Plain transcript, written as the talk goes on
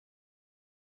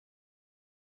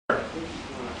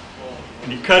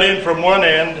And you cut in from one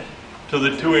end to the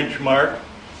 2-inch mark,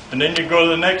 and then you go to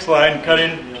the next line, cut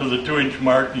in to the 2-inch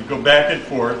mark, you go back and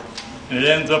forth, and it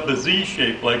ends up a Z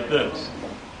shape like this.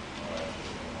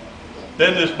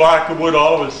 Then this block of wood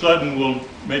all of a sudden will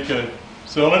make a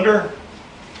cylinder,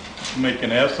 make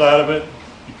an S out of it.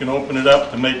 You can open it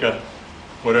up to make a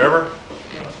whatever.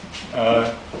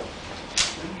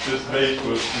 This base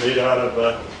was made out of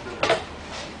a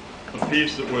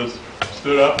piece that was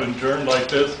stood up and turned like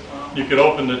this. You could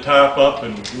open the top up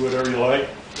and do whatever you like.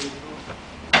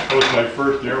 That was my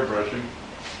first airbrushing.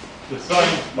 The sun,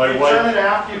 my wife... Turn it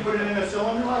after you put it in a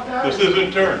cylinder like that? This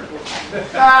isn't turned.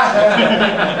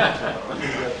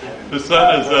 The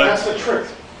sun is... That's the trick.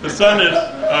 The sun is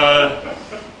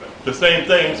the same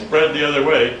thing, spread the other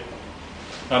way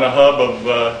on a hub of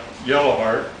yellow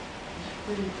heart.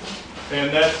 And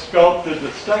that's sculpted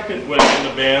the second way in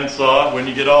the bandsaw. When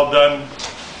you get all done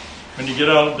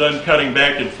cutting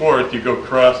back and forth, you go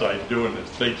cross-eyed doing this.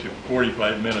 It takes you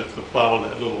 45 minutes to follow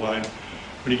that little line.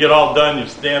 When you get all done, you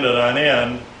stand it on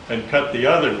end and cut the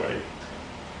other way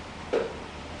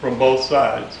from both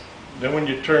sides. Then when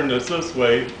you turn this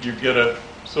way, you get a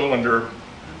cylinder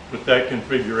with that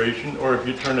configuration, or if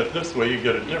you turn it this way, you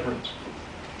get a different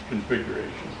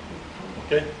configuration.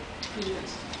 Okay?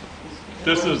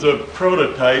 This is a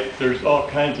prototype. There's all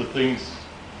kinds of things.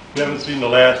 We haven't seen the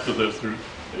last of this.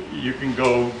 You can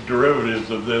go derivatives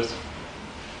of this.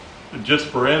 Just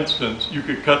for instance, you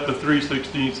could cut the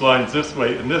 3/16 lines this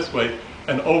way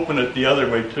and open it the other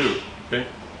way too. Okay?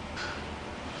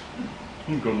 You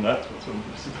can go nuts with some of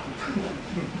this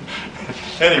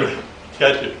stuff. Anyway,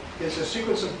 catch it. Is the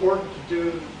sequence important to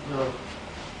do the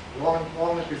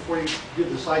longness before you do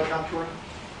the side contouring?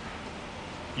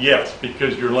 Yes,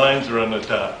 because your lines are on the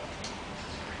top.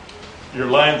 Your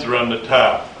lines are on the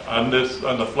top on the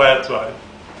flat side.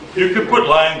 You could put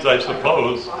lines, I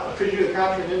suppose. Could you do the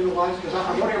contouring into the lines? Because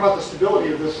I'm wondering about the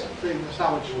stability of this thing that's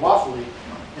not much waffly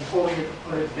and holding it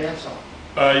on its bandsaw.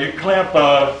 You clamp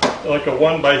like a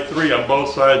 1x3 on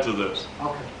both sides of this.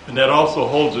 Okay. And that also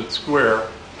holds it square.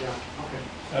 Yeah. Okay.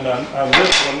 And on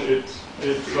this one,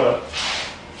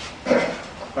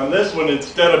 on this one,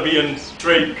 instead of being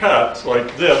straight cuts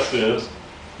like this is,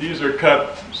 these are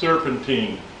cut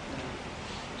serpentine,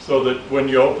 so that when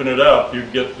you open it up, you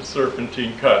get the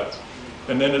serpentine cuts.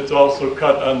 And then it's also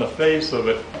cut on the face of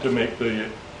it to make the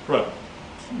front.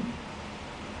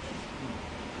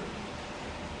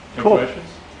 Any Cool.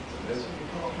 questions?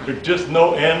 There's just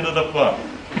no end to the fun.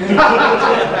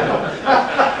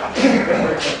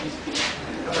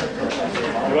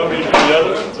 You want me to do the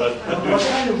other ones? What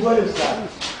kind of wood is that?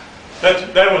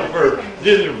 That was birch.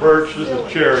 These are birch. This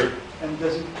is cherry. And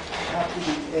does it have to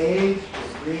be aged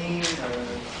or green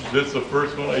or? This is the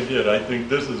first one I did. I think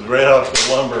this is right off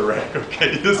the lumber rack.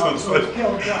 Okay, this is so it's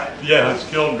kiln dried. Yeah, it's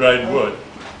kiln dried wood.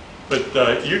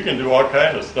 But you can do all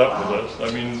kinds of stuff with this.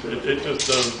 I mean, it just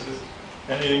does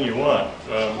anything you want.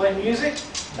 Play music?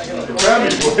 You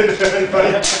probably would.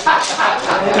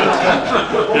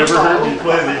 You ever heard me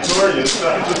play the accordion? It's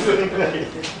not the same thing.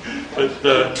 But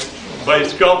by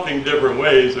sculpting different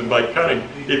ways and by cutting,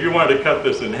 if you wanted to cut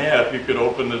this in half, you could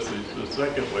open this the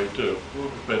second way too.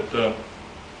 But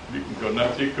you can go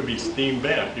nuts. You could be steam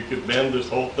bent. You could bend this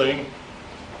whole thing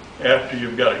after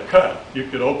you've got it cut. You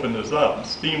could open this up.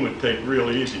 Steam would take real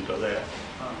easy to that.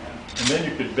 And then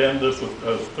you could bend this a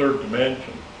third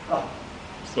dimension.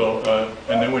 So,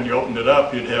 and then when you opened it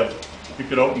up, you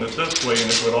could open it this way and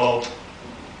it would all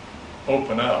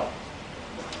open out.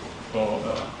 So,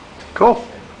 Cool.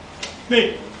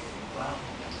 neat.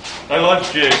 I love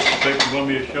jigs. Think you want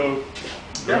me to show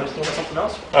the rest of them? Something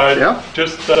else? Yeah.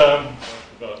 Just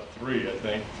about 3, I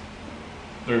think.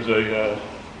 There's a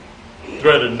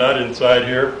threaded nut inside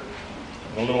here,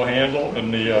 a little handle,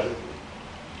 and the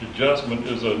adjustment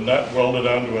is a nut welded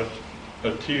onto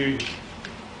a T.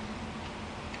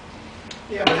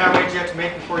 Yeah, but how many did you have to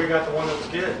make before you got the one that was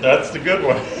good? That's the good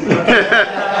one.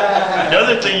 The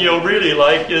other thing you'll really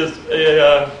like is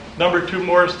a number 2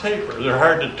 Morse taper. They're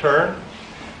hard to turn.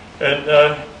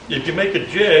 And if you make a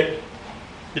jig,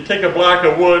 you take a block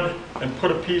of wood and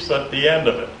put a piece at the end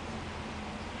of it.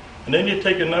 And then you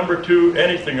take a number 2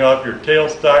 anything off your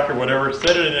tailstock or whatever,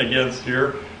 set it in against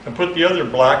here, and put the other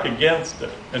block against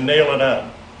it and nail it on.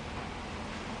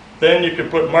 Then you can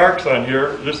put marks on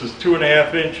here. This is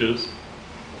 2.5 inches,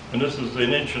 and this is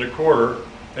 1.25 inches,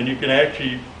 and you can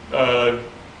actually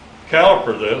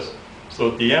caliper this.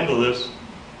 So at the end of this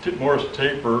Morse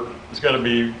taper, it's got to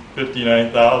be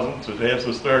 59 thousandths. It has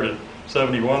to start at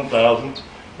 71 thousandths.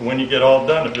 And when you get all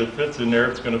done, if it fits in there,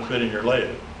 it's going to fit in your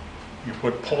lathe. You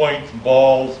put points,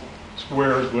 balls,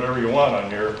 squares, whatever you want on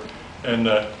here, And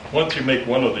once you make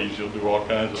one of these, you'll do all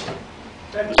kinds of it.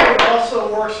 That jig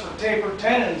also works for tapered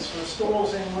tenons for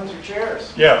stools and Windsor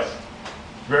chairs. Yes,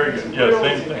 very It's good. real Yeah,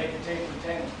 same easy to thing. make a tapered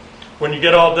tenon. When you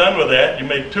get all done with that, you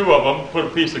make two of them, put a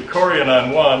piece of corian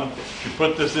on one, you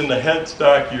put this in the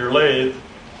headstock of your lathe,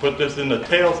 put this in the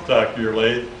tailstock of your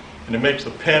lathe, and it makes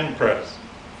a pen press.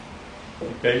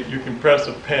 Okay, you can press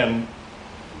a pen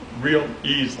real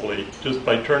easily just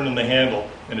by turning the handle,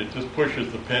 and it just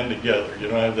pushes the pen together. You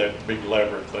don't have that big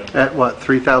lever thing. At what,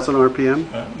 3,000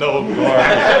 RPM? No more.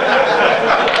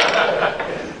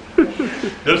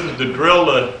 This is to drill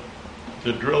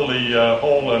the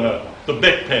hole in the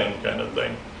big pen kind of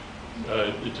thing.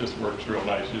 It just works real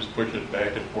nice. You just push it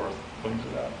back and forth, cleans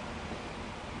it out.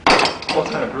 What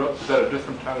kind of drill? Is that a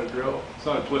different kind of drill? It's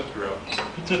not a twist drill.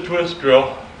 It's a twist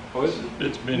drill. Oh, is it?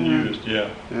 It's been used, yeah.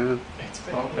 Yeah.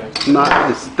 Okay.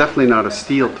 It's definitely not a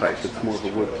steel type. It's more of a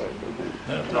wood type, I think.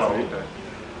 That's Oh, all. okay.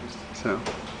 So,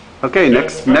 okay,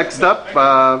 next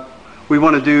up, we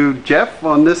want to do Jeff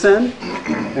on this end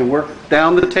and work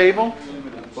down the table.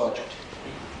 Limited budget.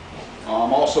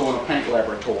 I'm also in a paint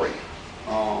laboratory.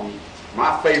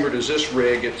 My favorite is this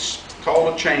rig. It's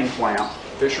called a chain clamp,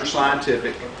 Fisher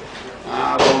Scientific.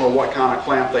 I don't know what kind of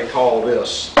clamp they call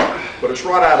this, but it's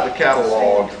right out of the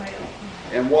catalog.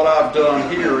 And what I've done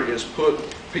here is put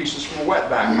pieces from a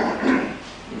wetback on it.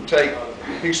 You take a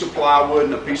piece of plywood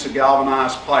and a piece of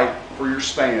galvanized pipe for your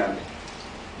stand.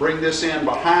 Bring this in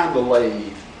behind the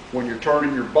lathe when you're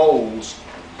turning your bowls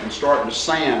and starting to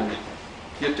sand.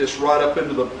 Get this right up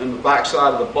into the back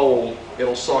side of the bowl.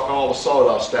 It'll suck all the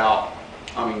sawdust out.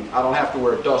 I mean, I don't have to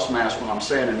wear a dust mask when I'm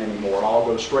sanding anymore. It all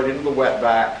goes straight into the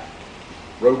wetback.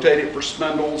 Rotate it for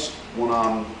spindles. When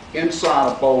I'm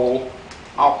inside a bowl,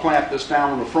 I'll clamp this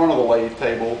down on the front of the lathe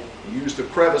table, use the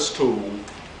crevice tool,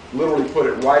 literally put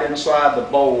it right inside the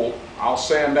bowl. I'll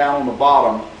sand down on the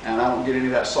bottom, and I don't get any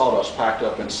of that sawdust packed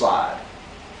up inside.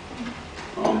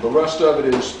 The rest of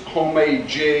it is homemade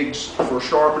jigs for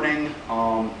sharpening.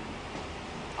 I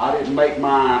didn't make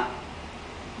my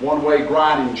one-way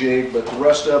grinding jig, but the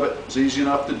rest of it is easy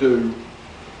enough to do.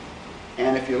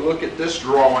 And if you look at this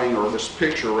drawing, or this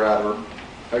picture rather,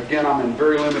 again, I'm in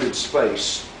very limited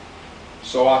space.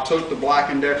 So I took the Black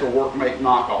 & Decker Workmate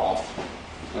knockoff,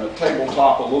 a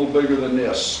tabletop a little bigger than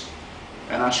this,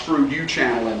 and I screwed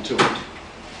U-channel into it.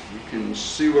 You can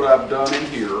see what I've done in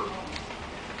here.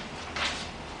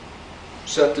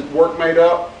 Set the Workmate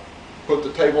up, put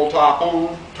the tabletop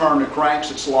on, turn the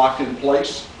cranks, it's locked in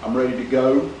place. I'm ready to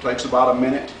go. Takes about a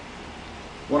minute.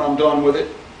 When I'm done with it,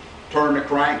 turn the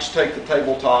cranks, take the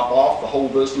tabletop off, the whole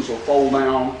business will fold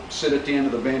down, sit at the end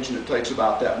of the bench, and it takes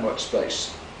about that much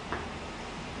space.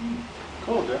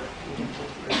 Cool, Jeff.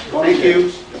 Thank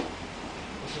you.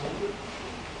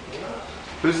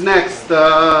 Who's next?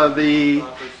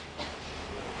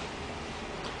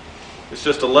 It's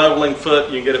just a leveling foot.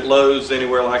 You can get it Lowe's,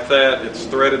 anywhere like that. It's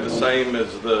threaded the same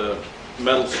as the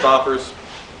metal stoppers.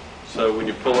 So when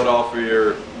you pull it off of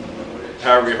your,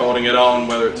 however you're holding it on,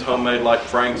 whether it's homemade like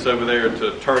Frank's over there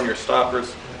to turn your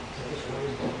stoppers,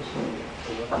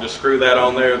 just screw that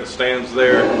on there. The stand's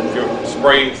there. If you're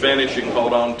spraying finish, you can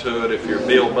hold on to it. If you're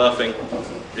bill buffing,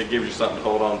 it gives you something to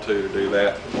hold on to do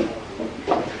that. And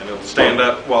it'll stand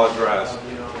up while it dries.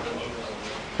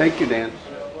 Thank you, Dan.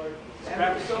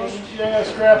 Yeah,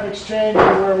 scrap exchange is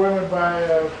where women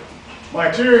buy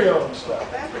material and stuff.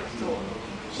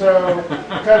 So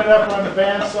cut it up on the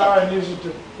bandsaw and use it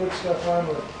to put stuff on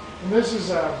with. And this is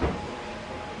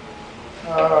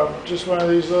just one of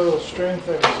these little string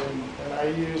things, and I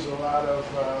use a lot of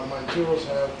my tools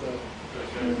have the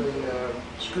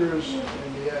screws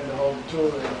in the end to hold the tool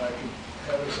in, and I can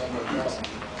have this on my belt.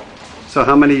 So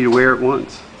how many do you wear at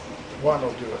once? One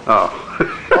will do it. Oh.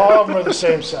 All of them are the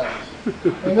same size.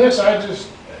 And this,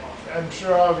 I'm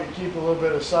sure all of you keep a little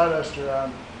bit of sawdust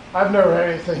around. I've never had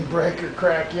anything break or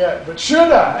crack yet, but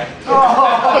should I?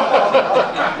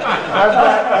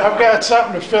 I've got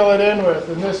something to fill it in with,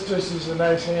 and this just is a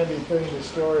nice handy thing to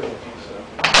store it in. So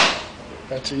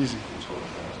that's easy.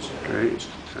 Great.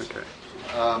 Okay.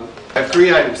 I have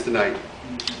 3 items tonight.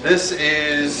 This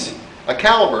is a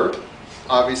caliber,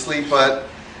 obviously, but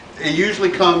it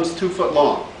usually comes 2 foot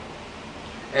long.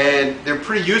 And they're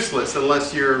pretty useless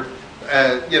unless you're,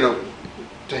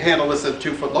 to handle this at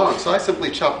 2 foot long. So I simply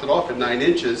chopped it off at 9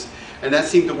 inches, and that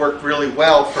seemed to work really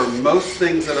well for most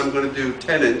things that I'm going to do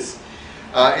tenons.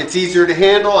 It's easier to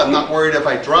handle. I'm not worried if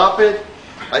I drop it.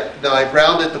 I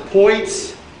rounded the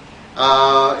points.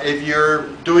 If you're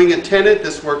doing a tenon,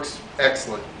 this works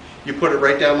excellent. You put it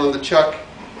right down on the chuck,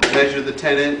 measure the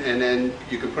tenon, and then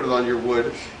you can put it on your wood.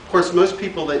 Of course, most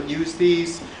people that use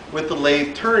these with the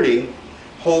lathe turning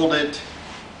hold it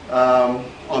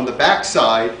on the back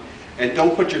side, and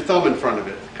don't put your thumb in front of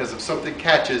it, because if something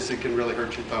catches, it can really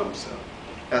hurt your thumb. So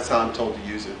that's how I'm told to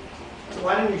use it. So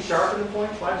why didn't you sharpen the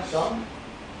point? Why'd you thumb?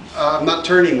 I'm not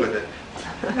turning with it.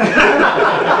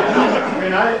 I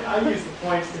mean, I use the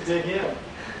points to dig in.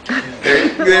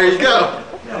 There you go.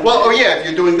 Well, oh yeah, if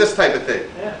you're doing this type of thing.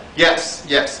 Yeah. Yes,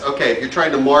 yes. Okay, if you're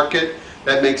trying to mark it,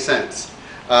 that makes sense.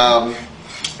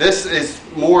 This is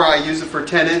more, I use it for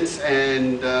tenants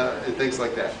and things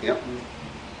like that. Yep.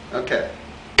 Okay.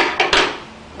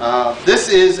 This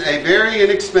is a very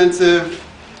inexpensive,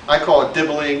 I call it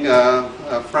dibbling.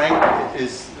 Frank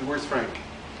is, where's Frank?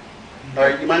 All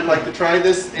right, you might like to try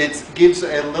this. It gives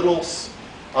a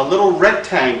little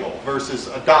rectangle versus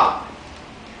a dot.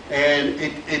 And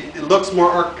it looks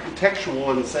more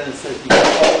architectural in the sense that you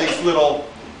have all these little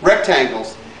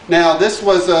rectangles. Now, this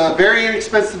was very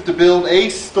inexpensive to build. A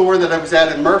store that I was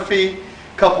at in Murphy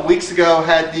a couple weeks ago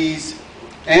had these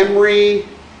emery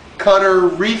cutter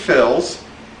refills,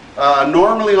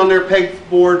 normally on their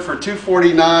pegboard for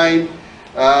 $2.49.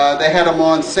 They had them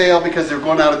on sale because they were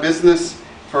going out of business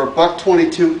for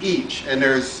 $1.22 each, and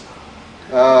there's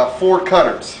 4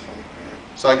 cutters.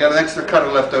 So I got an extra cutter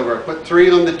left over. I put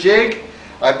 3 on the jig.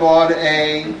 I bought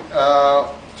a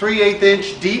 3/8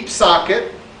 inch deep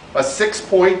socket, a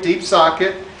 6-point deep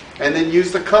socket, and then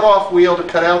used the cutoff wheel to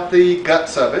cut out the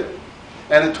guts of it,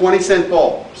 and a 20-cent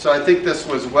bulb. So I think this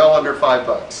was well under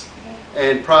 $5,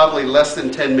 and probably less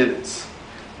than 10 minutes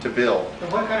to build.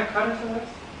 And what kind of cutters are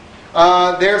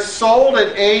those? They're sold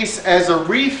at Ace as a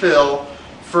refill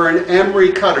for an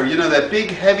emery cutter. You know that big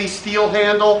heavy steel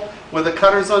handle with the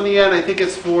cutters on the end? I think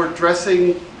it's for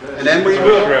dressing an emery.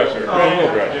 Wheel dresser.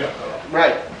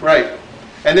 Right, right.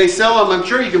 And they sell them, I'm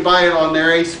sure you can buy it on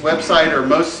their Ace website or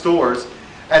most stores.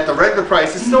 At the regular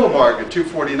price, it's still a bargain,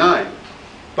 $2.49.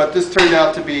 But this turned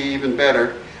out to be even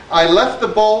better. I left the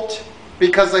bolt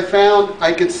because I found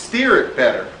I could steer it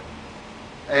better.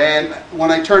 And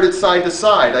when I turned it side to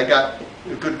side, I got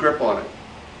a good grip on it.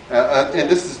 And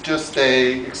this is just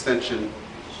a extension.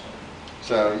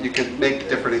 So you can make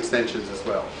different extensions as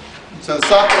well. So the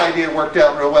socket idea worked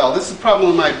out real well. This is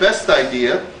probably my best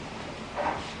idea.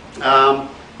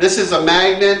 This is a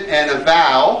magnet and a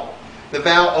valve. The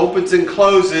valve opens and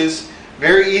closes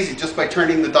very easy just by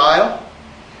turning the dial.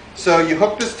 So you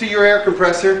hook this to your air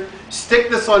compressor, stick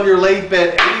this on your lathe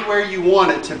bed anywhere you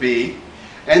want it to be,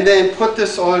 and then put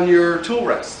this on your tool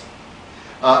rest.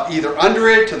 Either under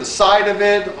it, to the side of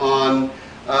it, on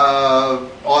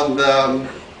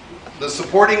the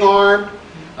supporting arm,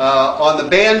 on the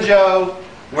banjo,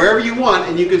 wherever you want,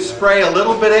 and you can spray a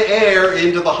little bit of air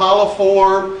into the hollow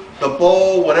form, the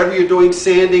bowl, whatever you're doing,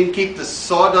 sanding, keep the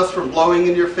sawdust from blowing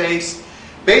in your face.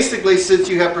 Basically, since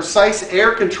you have precise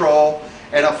air control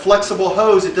and a flexible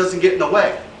hose, it doesn't get in the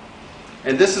way.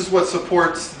 And this is what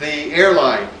supports the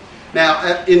airline.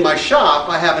 Now, in my shop,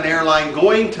 I have an airline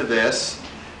going to this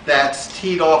that's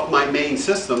teed off my main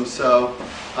system, so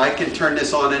I can turn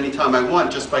this on anytime I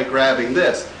want just by grabbing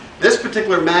this. This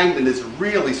particular magnet is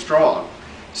really strong,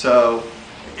 so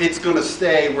it's going to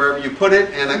stay wherever you put it.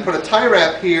 And I put a tie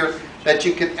wrap here that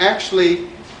you can actually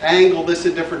angle this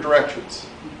in different directions.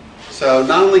 So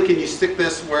not only can you stick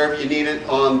this wherever you need it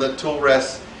on the tool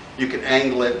rest, you can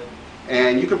angle it.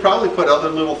 And you could probably put other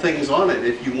little things on it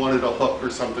if you wanted a hook or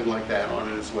something like that on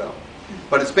it as well.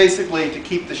 But it's basically to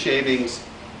keep the shavings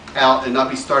out and not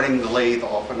be starting the lathe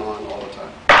off and on all the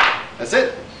time. That's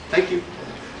it. Thank you.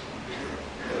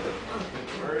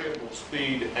 Variable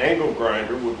speed angle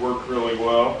grinder would work really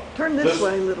well. Turn this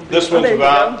way a little bit. This Oh, one's there you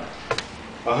about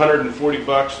go.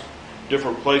 $140,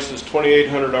 different places,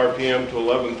 2,800 RPM to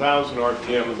 11,000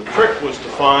 RPM. And the trick was to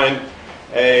find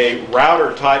a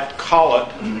router type collet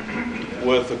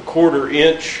with a 1/4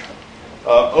 inch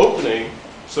opening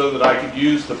so that I could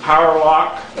use the power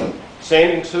lock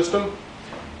sanding system.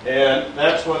 And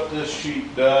that's what this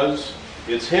sheet does.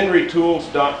 It's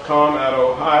henrytools.com out of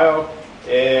Ohio,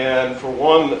 and for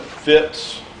one that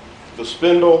fits the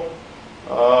spindle,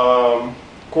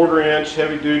 1/4 inch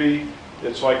heavy duty,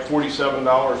 it's like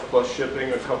 $47 plus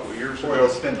shipping a couple of years ago. For the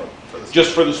spindle.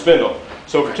 Just for the spindle.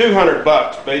 So for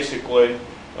 $200 basically,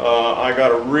 I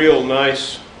got a real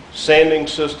nice sanding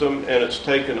system, and it's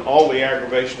taken all the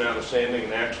aggravation out of sanding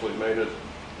and actually made it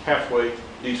halfway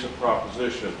decent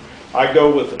proposition. I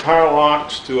go with the power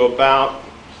locks to about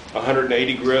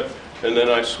 180 grit, and then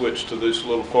I switch to these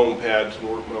little foam pads and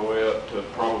work my way up to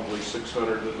probably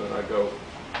 600, and then I go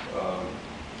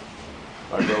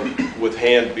with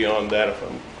hand beyond that if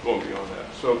I'm going beyond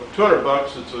that. So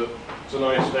 $200, it's a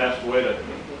nice fast way to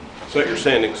set your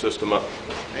sanding system up.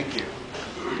 Thank you.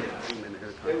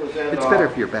 It was in It's better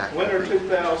if you're back. winter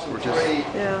 2003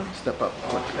 Yeah. Step up.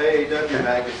 AAW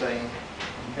magazine.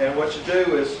 And what you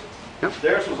do is, Yep.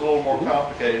 theirs was a little more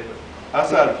complicated, but I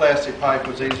decided plastic pipe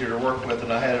was easier to work with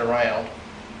and I had it around.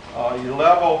 You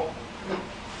level,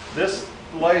 this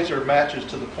laser matches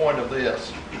to the point of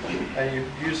this. And you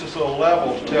use this little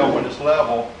level to tell when it's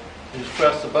level. You just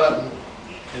press the button,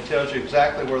 it tells you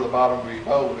exactly where the bottom of your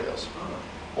bowl is.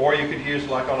 Or you could use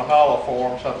like on a hollow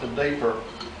form, something deeper,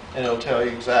 and it'll tell you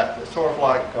exactly. It's sort of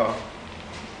like,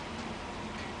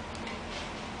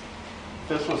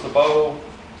 this was the bowl.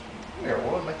 Here,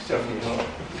 well, make stuff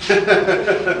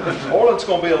or it's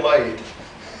going to be a lathe.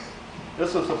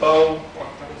 This is the bowl.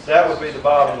 That would be the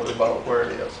bottom of the bowl, where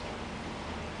it is.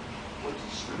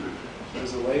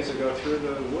 Does the laser go through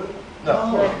the wood?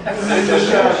 No.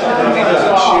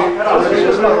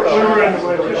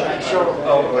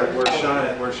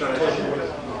 We're shining.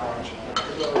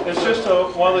 It's just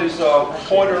one of these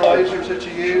pointer lasers that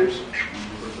you use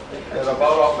that I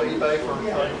bought off of eBay for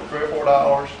 $3 or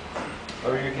 $4.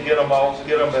 Or you can get them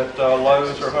at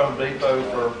Lowe's or Home Depot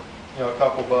for a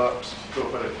couple bucks. Go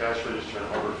put a cash register in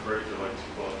Harbor Freight for like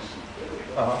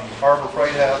 $2. Harbor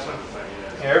Freight has them.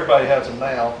 Yeah, everybody has them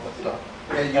now. But,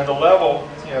 and the level,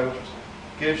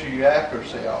 gives you your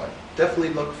accuracy on it.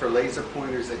 Definitely look for laser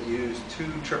pointers that use 2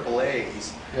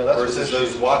 AAAs Yeah, that's what versus this those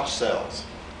uses. watch cells.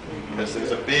 Because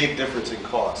there's a big difference in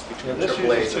cost Yeah, between this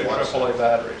AAAs uses 2 and watch AAA cells.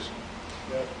 batteries.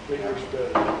 Yeah, bigger's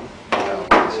better.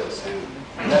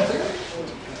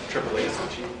 AAAs are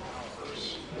cheap.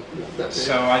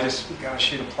 So I just got a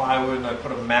sheet of plywood and I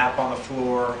put a map on the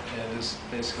floor and just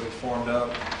basically formed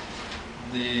up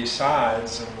the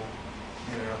sides, and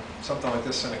something like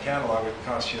this in a catalog would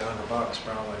cost you $100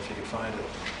 probably if you could find it.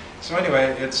 So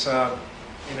anyway, it's some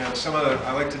of the,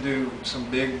 I like to do some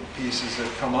big pieces that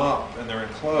come up and they're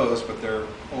enclosed but they're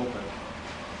open.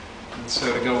 And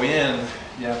so to go in,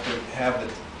 you have to have the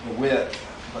width,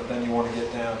 but then you want to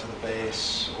get down to the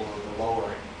base or the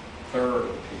lower third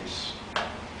of the piece.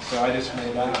 So I just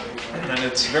made that, and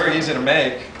it's very easy to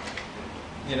make.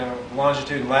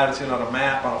 Longitude and latitude on a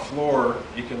map on a floor.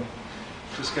 You can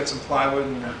just get some plywood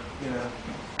and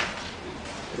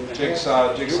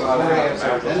jigsaw it out.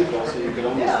 Identical, so you could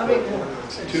almost Yeah, I mean,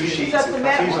 put 2 sheets. is that the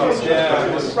map and from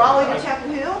Yeah. Raleigh to Chapel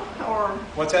Hill, or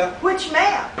What's that? which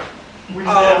map?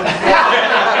 Raleigh,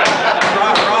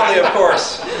 of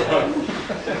course.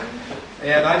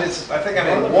 And I think I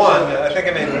made one.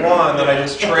 That I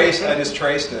just traced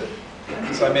it.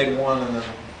 So I made one and then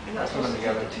put them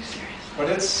together. But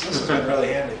this has been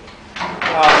really handy.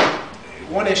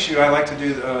 One issue I like to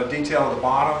do detail at the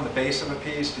bottom, the base of a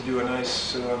piece, to do a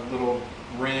nice little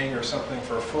ring or something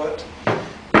for a foot.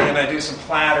 And I do some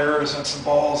platters and some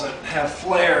balls that have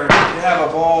flare. If you have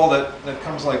a ball that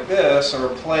comes like this, or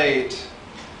a plate,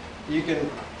 you can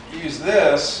use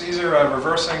this. These are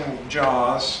reversing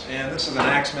jaws, and this is an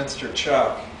Axminster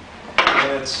chuck.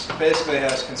 And it's basically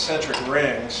has concentric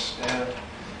rings, and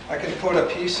I can put a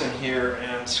piece in here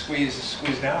and squeeze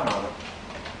down on it.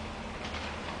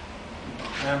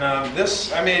 And I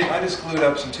just glued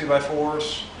up some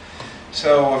 2x4s.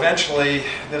 So eventually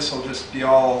this will just be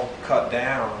all cut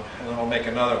down, and then I'll make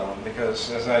another one, because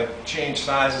as I change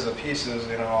sizes of pieces,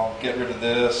 I'll get rid of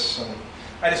this, and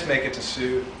I just make it to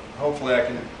suit. Hopefully I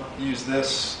can use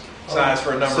this size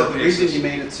for a number of pieces. So the reason you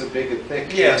made it so big and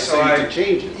thick is so you I can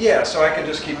change it. Yeah, so I can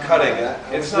just keep cutting it.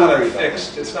 It's not a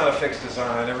fixed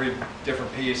design. Every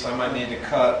different piece I might need to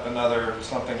cut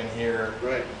something in here.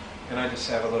 Right. And I just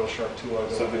have a little sharp tool.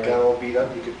 So if it got all beat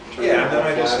up, you could turn it and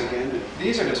then flat again.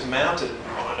 These are just mounted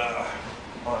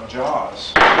on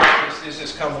jaws. These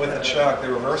just come with the chuck.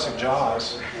 They're reversing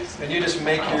jaws, and you just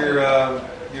make your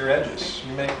edges.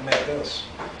 You make this.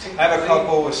 I have a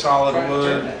couple with solid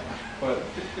wood, but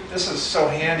this is so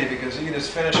handy because you can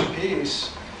just finish a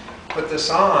piece, put this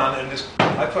on, and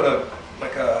I put a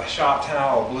shop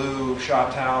towel, blue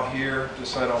shop towel here,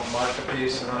 just so I don't mark the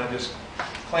piece, and then I just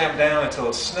clamp down until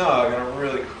it's snug. I don't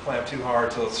really clamp too hard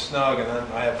until it's snug, and then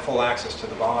I have full access to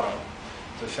the bottom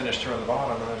to finish turning the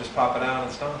bottom, and I just pop it out and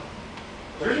it's done.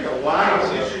 There's a line of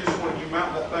issues when you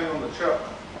mount that thing on the chuck.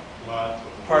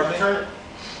 Pardon me?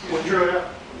 When you're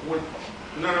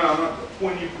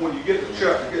when you get the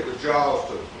chuck, you get the jaws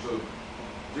to is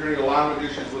there any alignment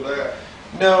issues with that?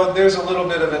 No, there's a little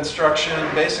bit of instruction.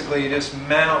 Basically, you just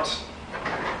mount.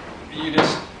 You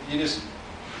just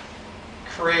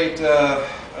create a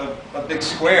big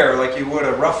square like you would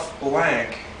a rough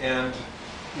blank, and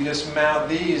you just mount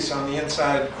these on the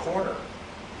inside corner.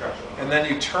 Gotcha. And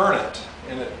then you turn it,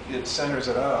 and it centers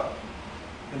it up.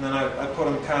 And then I put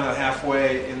them kind of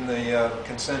halfway in the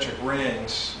concentric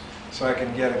rings so I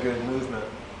can get a good movement.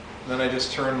 Then I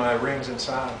just turn my rings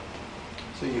inside.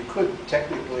 So you could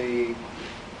technically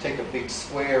take a big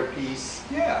square piece,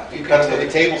 Yeah. you cut it with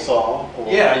a table saw.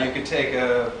 Or Yeah, you could take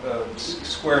a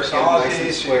square Get it solid nice and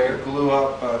piece, you square. could glue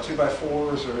up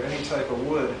 2x4s or any type of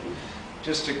wood,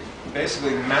 just to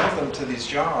basically mount them to these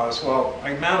jaws. Well,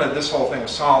 I mounted this whole thing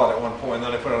was solid at one point, and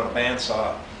then I put it on a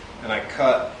bandsaw, and I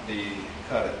cut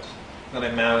it. Then I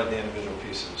mounted the individual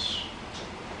pieces.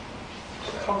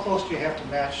 How close do you have to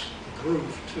match the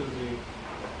groove to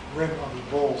the rim on the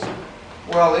bowls?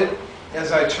 Well,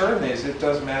 as I turn these, it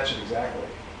does match it exactly.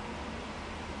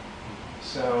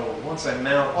 So once I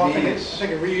mount I'm these,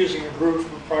 thinking reusing a groove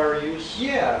from prior use.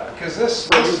 yeah, because this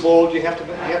For a new bowl, do you have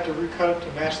to recut it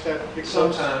to match that big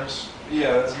close? sometimes,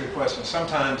 yeah, that's a good question.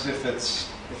 Sometimes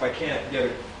if I can't get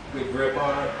a good grip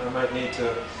on it, I might need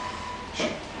to.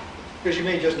 Because you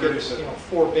may just get, Reduce it.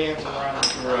 4 bands around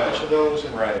Right. each of those.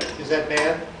 And Right. Is that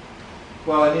bad?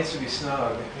 Well, it needs to be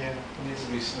snug. Yeah. It needs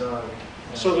to be snug.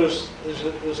 So there's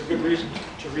a good reason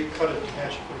to recut it to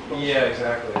match it pretty close. Yeah,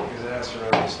 exactly, because it has to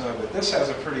really be snug. But this has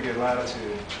a pretty good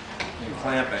latitude in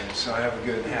clamping, so I have a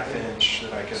good half-inch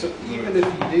that I can. So even if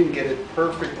you didn't get it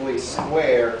perfectly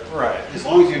square, Right. as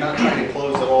long as you're not trying to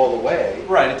close it all the way.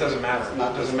 Right, it doesn't matter. It's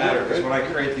not- It doesn't matter, because when I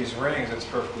create these rings, it's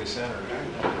perfectly centered.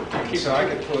 And so I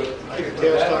could put Keep the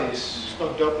that tailstock piece.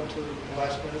 snugged up until the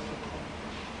last minute.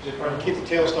 Keep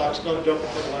the tailstock snugged up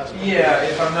until the last minute. Yeah,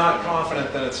 if I'm not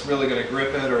confident that it's really going to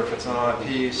grip it, or if it's an odd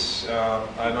piece,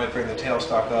 I might bring the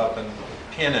tailstock up and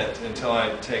pin it until I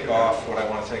take off what I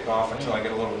want to take off, until I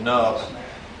get a little nub.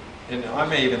 And I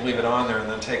may even leave it on there and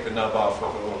then take the nub off with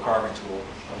a little carving tool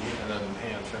and then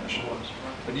hand finish it.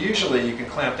 But usually you can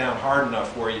clamp down hard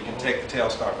enough where you can take the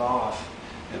tailstock off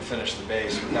and finish the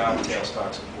base without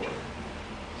tailstock support.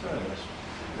 So anyways,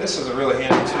 this is a really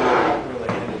handy tool, really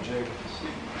handy jig.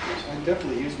 I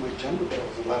definitely use my jumbo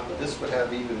bells a lot, but this would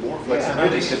have even more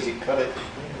flexibility because you cut it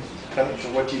to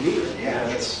what you need. Yeah,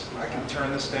 I can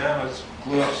turn this down, let's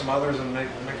glue up some others and make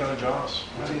other jaws.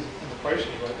 And the price is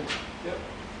right. Yep.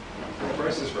 The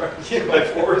price is right. Yeah, by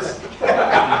force.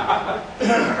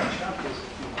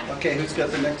 Okay, who's got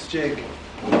the next jig?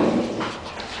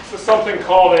 This is something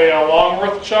called a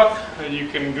Longworth chuck. You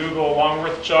can Google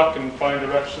Longworth chuck and find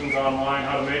directions online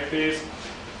how to make these.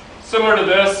 Similar to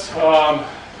this,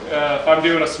 if I'm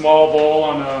doing a small bowl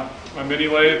on my mini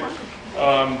lathe,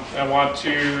 I want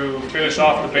to finish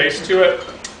off the base to it.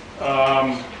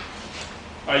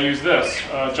 I use this.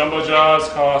 Jumbo jaws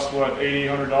cost, what,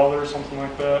 $80, $100, something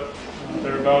like that,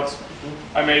 thereabouts.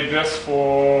 I made this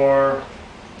for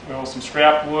some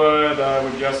scrap wood. I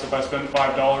would guess if I spent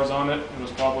 $5 on it, it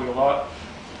was probably a lot.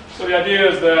 So the idea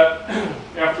is that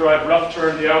after I've rough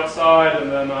turned the outside and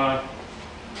then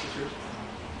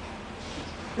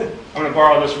I'm going to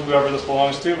borrow this from whoever this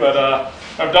belongs to, but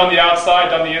I've done the outside,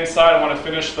 done the inside. I want to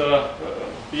finish the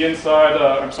inside,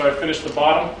 finish the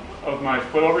bottom of my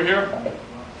foot over here.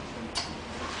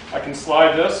 I can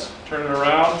slide this, turn it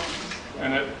around,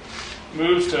 and it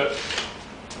moves to,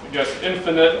 I guess,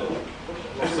 infinite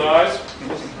size.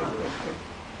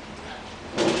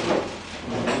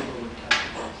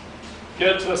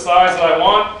 Get it to the size that I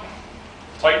want,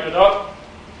 tighten it up.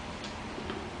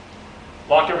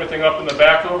 Lock everything up in the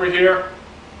back over here,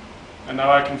 and now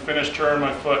I can finish turn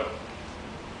my foot.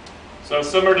 So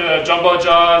similar to jumbo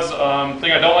jaws,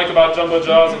 thing I don't like about jumbo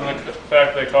jaws, and the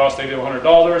fact they cost $80 to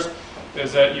 $100,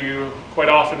 is that you quite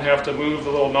often have to move the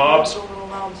little knobs,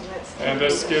 and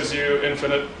this gives you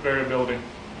infinite variability.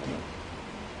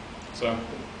 So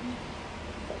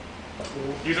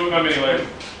use it with my mini lathe.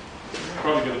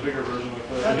 Probably get a bigger version like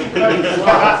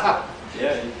that.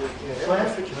 Yeah, you could.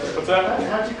 What's that?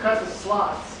 How'd you cut the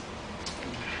slots?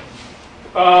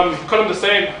 Cut them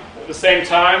at the same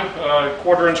time.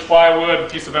 1/4-inch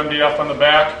plywood, piece of MDF on the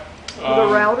back. With a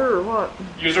router or what?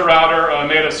 Use a router.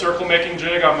 Made a circle making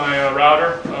jig on my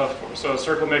router, so a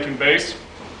circle making base.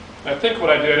 I think what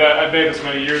I did, I made this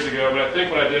many years ago, but I think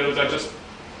what I did was I just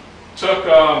took,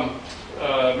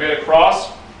 made a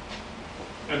cross,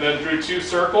 and then drew 2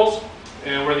 circles,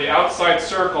 and where the outside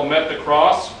circle met the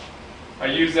cross, I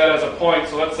use that as a point.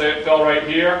 So let's say it fell right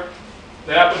here.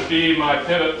 That would be my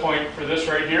pivot point for this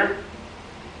right here.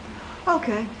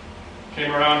 Okay.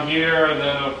 Came around here, and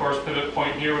then of course pivot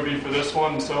point here would be for this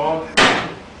one, and so on.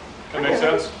 That makes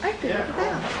sense? I think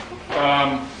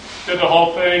that. Did the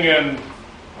whole thing in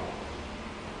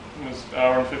it was an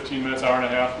hour and 15 minutes, hour and a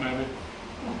half maybe.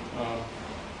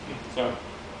 So.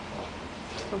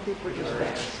 Some people are just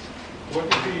fast. What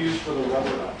did you use for the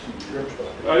rubber?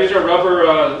 These are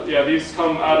rubber, these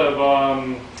come out of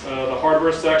the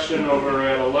hardware section over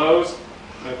at Lowe's.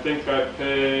 I think I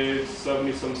paid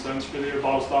 70 some cents for the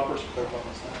bottle stoppers.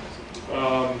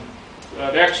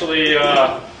 Actually,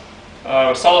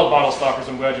 solid bottle stoppers,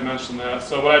 I'm glad you mentioned that.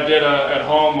 So what I did at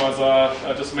home was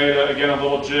I just made, again, a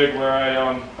little jig where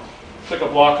I took a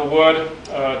block of wood,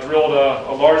 drilled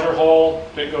a larger hole,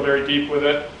 didn't go very deep with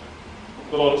it.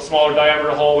 A little smaller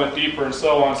diameter hole went deeper and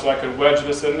so on, so I could wedge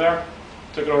this in there.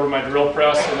 Took it over my drill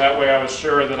press, and that way I was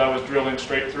sure that I was drilling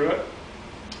straight through it.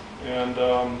 And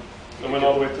I went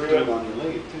all the way through it. You could do it on your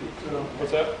lathe too.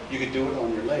 What's that? You could do it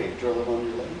on your lathe, drill it on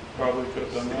your lathe. Probably could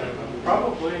have done that.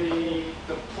 Probably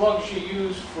the plugs you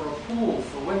use for a pool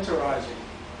for winterizing.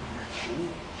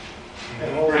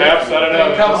 Perhaps, I don't know.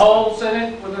 They come holes in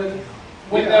it with a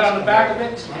net on the back of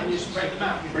it, and you straighten them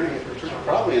out.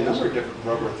 Probably a number of different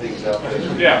rubber things out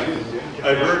there. Yeah.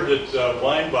 I've heard that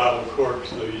wine bottle corks,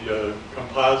 the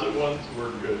composite ones,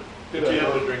 were good. If you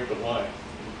had to drink the wine.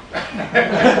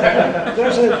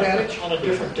 There's an advantage on a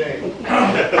different day.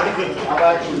 I've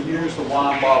actually used the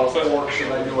wine bottle forks,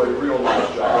 and they do a real nice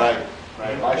job.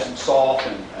 Right. Nice and soft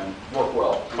and work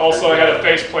well. Also, I got a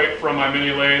faceplate from my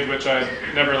mini lathe, which I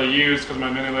never really use because my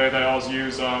mini lathe I always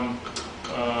use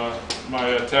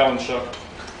my Talon shuck.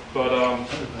 But I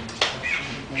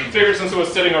figured since it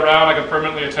was sitting around, I could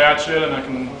permanently attach it, and I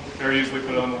can very easily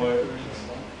put it on the lathe.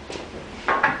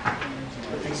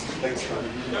 Thanks, Tony.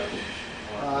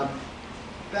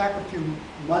 Back a few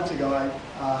months ago, I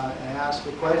asked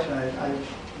a question. A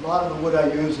lot of the wood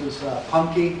I use is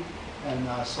punky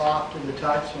and soft to the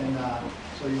touch, and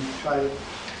so you try to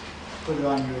put it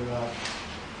on your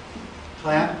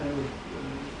clamp, and it would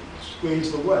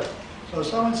squeeze the wood. So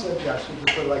someone suggested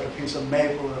to put like a piece of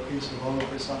maple or a piece of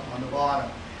oak or something on the bottom.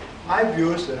 I've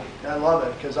used it. I love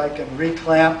it because I can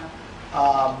reclamp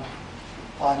on,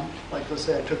 like let's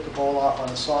say I took the bowl off on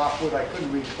a soft wood, I couldn't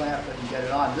reclamp it and get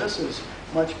it on. This is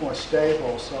much more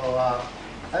stable. So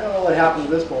I don't know what happened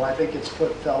to this bowl. I think its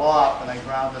foot fell off and I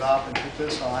ground it off and put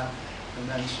this on and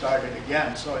then started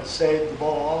again. So it saved the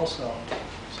bowl also.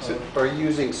 So are you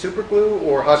using super glue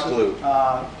or hot glue?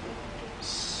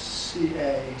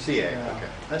 CA. CA, Yeah. okay.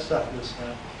 That stuff is,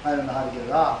 I don't know how to get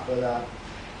it off,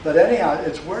 but anyhow,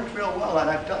 it's worked real well, and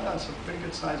I've done on some pretty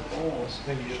good sized bowls.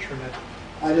 Then you just trim it?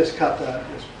 I just cut that,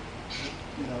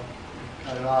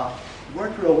 cut it off. It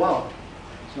worked real well.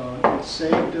 So it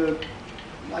saved,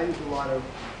 I use a lot of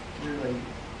really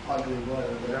ugly wood,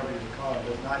 or whatever you call it,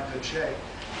 but not in good shape.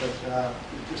 But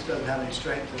it just doesn't have any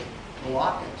strength to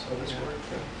lock it, so this worked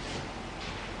good.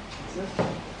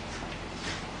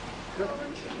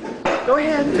 Go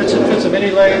ahead. Fits a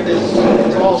mini lathe.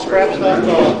 It's all scrap stuff.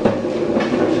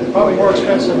 It's probably more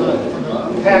expensive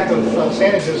than the pack of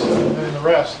sandages than the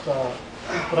rest.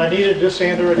 But I needed this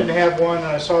sander. I didn't have one, and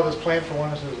I saw this plant for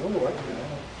one. I said, "Oh, I can do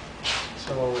that."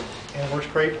 So, and it works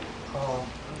great.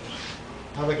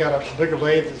 Now they got a bigger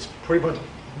lathe. It's pretty much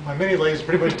my mini lathe is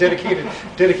pretty much dedicated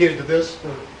to this.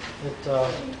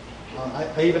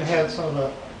 I even had some of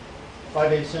the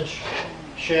 5/8"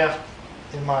 shaft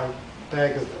in my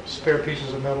bag of spare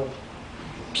pieces of metal.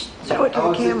 Show it to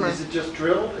the camera. Is it just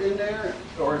drilled in there,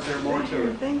 or is there more to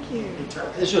it? Thank you.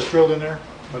 It's just drilled in there.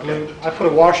 Okay. I put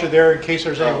a washer there in case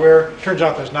there's any wear. Turns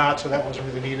out there's not, so that wasn't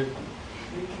really needed.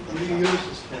 What do you use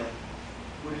this for?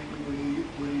 What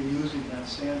are you using that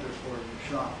sander for in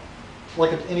your shop?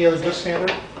 Like any other disc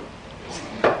sander?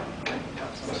 Got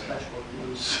some special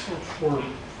use for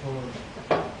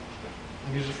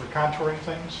I use it for contouring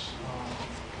things.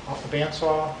 Off the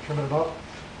bandsaw, trimming it up.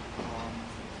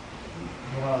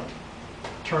 You want to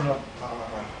turn up,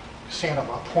 sand up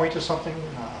a point or something,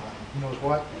 who knows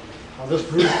what. This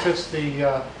groove fits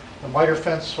the miter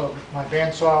fence of my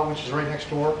bandsaw, which is right next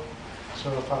door.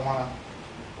 So if I want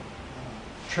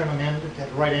to trim them in at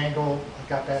the right angle, I've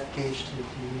got that gauge to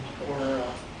use. Or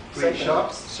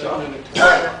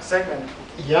Segment.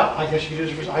 Yeah, I guess you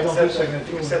use. I don't do segment.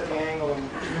 You set the angle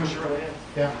and push it right in.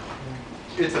 Yeah.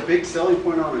 It's a big selling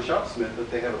point on a shopsmith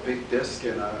that they have a big disc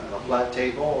and a flat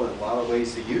table and a lot of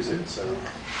ways to use it. So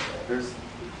there's.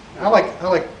 I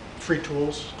like free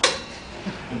tools.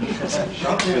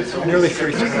 Nearly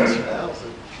free tools.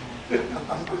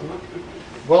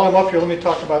 While I'm up here, let me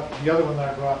talk about the other one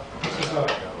that I brought. This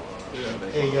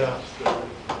is a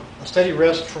steady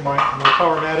rest for my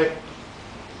Powermatic.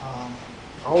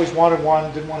 I always wanted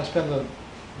one. Didn't want to spend the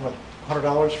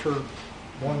 $100 for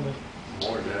one.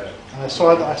 More than that. And I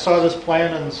saw this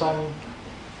plan in some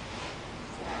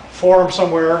forum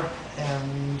somewhere,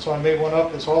 and so I made one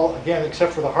up. It's all, again,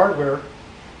 except for the hardware,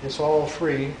 it's all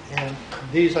free. And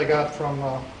these I got from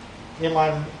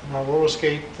inline roller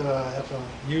skate at the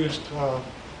used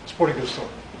sporting goods store.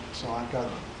 So I've got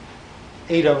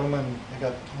 8 of them, and I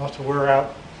got enough to wear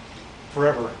out.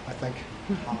 forever, I think.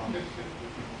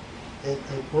 It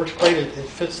works great. It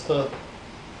fits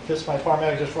my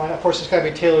Farmatic just fine. Of course, it's got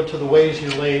to be tailored to the ways you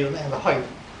lay and the height.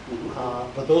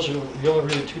 But those are the only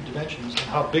really two dimensions, and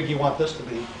how big you want this to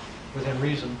be within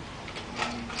reason.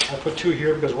 I put 2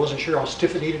 here because I wasn't sure how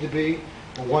stiff it needed to be.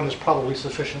 But 1 is probably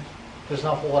sufficient. There's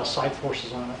not a whole lot of side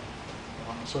forces on it.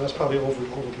 So that's probably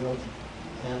overkill.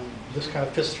 And this kind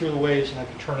of fits through the waves, and I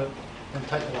can turn it and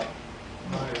tighten it up.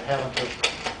 Having to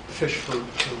fish for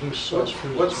loose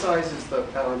screws. What size is the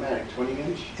Powermatic?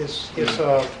 20-inch? It's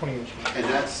 20 inches. And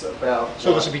that's about.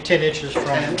 So this would be 10 inches from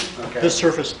 10? Okay. this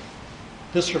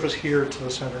surface here to the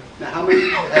center. Now, how many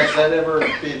has that ever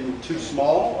been too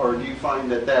small, or do you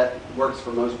find that that works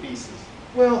for most pieces?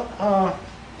 Well,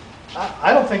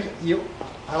 I don't think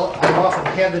I've often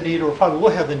had the need, or probably will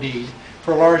have the need,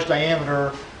 for a large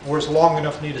diameter where it's long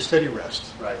enough to need a steady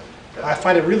rest. Right. I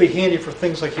find it really handy for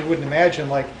things like you wouldn't imagine,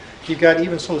 like you've got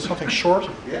even something short,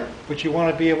 Yeah. but you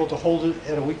want to be able to hold it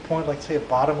at a weak point, like say a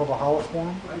bottom of a hollow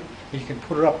form. Right. You can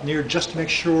put it up near just to make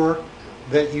sure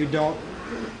that you don't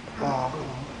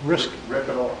risk Rip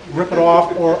it or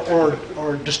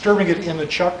off. disturbing it in the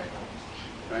chuck.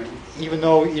 Right. Even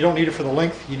though you don't need it for the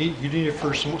length, you need it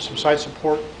for some side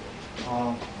support.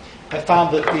 I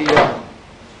found that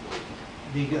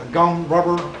the gum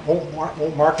rubber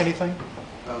won't mark anything,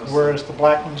 whereas the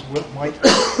black ones might.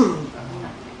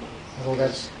 Although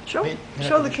that's Show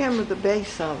the camera the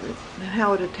base of it and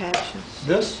how it attaches.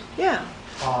 this. Yeah.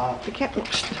 The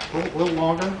a little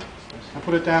longer. I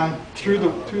put it down through the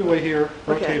way here,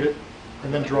 rotate it,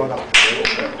 and then draw it up.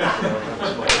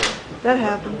 That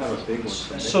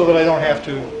happens. So that I don't have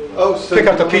to pick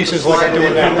up the pieces like I'm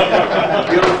doing now.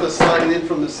 You don't have to slide it in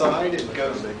from the side, it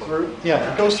goes through?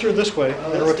 Yeah, it goes through this way,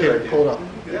 and then that's rotate it good and pull it up.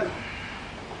 Yeah.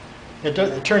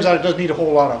 It turns out it doesn't need a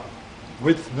whole lot of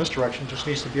width in this direction, just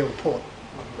needs to be able to pull it.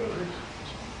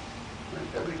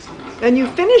 That makes sense. And you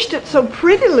finished it so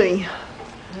prettily.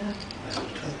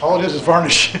 All it is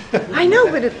varnish. I know,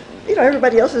 but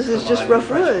everybody else's is just rough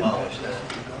wood.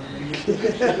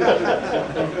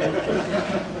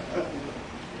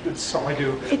 It's something I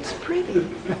do. It's pretty.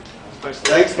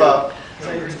 Thanks, Bob.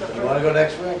 You want to go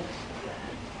next week?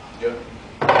 Yep.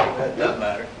 That doesn't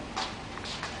matter.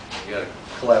 You got to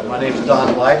collab. My name's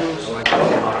Don Widens.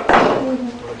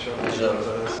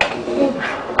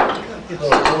 There's a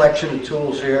little collection of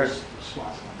tools here.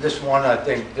 This one, I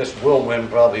think, this will win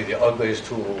probably the ugliest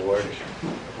tool award,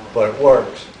 but it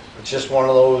works. It's just one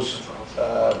of those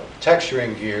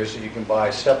texturing gears that you can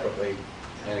buy separately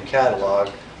in a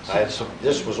catalog. I had some.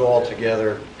 This was all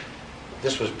together.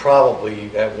 This was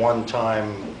probably at one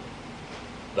time,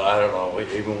 I don't know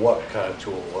even what kind of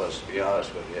tool it was, to be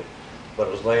honest with you. But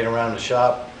it was laying around the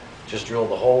shop. Just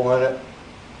drilled a hole in it,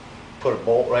 put a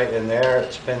bolt right in there.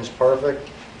 It spins perfect.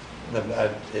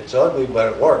 It's ugly,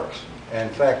 but it works. And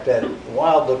in fact, that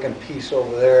wild-looking piece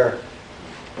over there,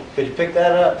 could you pick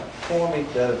that up for me?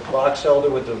 The box elder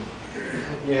with the,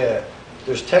 yeah,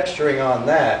 there's texturing on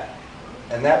that,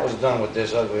 and that was done with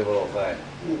this ugly little thing.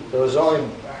 So it was only,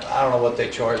 I don't know what they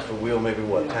charged per wheel, maybe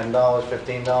what, $10,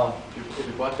 $15? If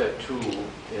you bought that tool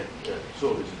at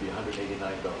Silver's, it'd be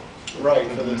 $189. Right,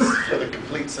 for the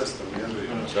complete system,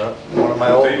 yeah. So one of my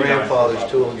old grandfather's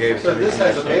tool gave So to me. this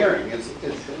has a bearing, it's the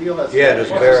wheel has. Yeah, there's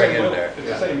a bearing in there.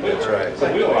 Yeah. That's right.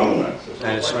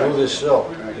 And it's smooth as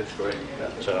silk. It's great.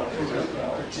 So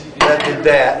that did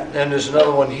that. Then there's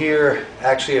another one here.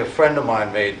 Actually, a friend of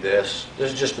mine made this.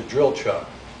 This is just a drill chuck.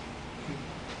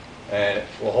 And it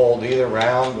will hold either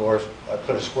round, or I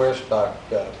put a square stock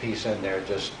piece in there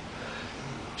just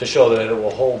to show that it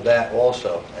will hold that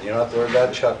also. And you don't have to worry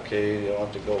about chuck key, you don't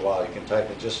have to go wild. You can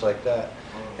tighten it just like that.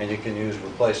 And you can use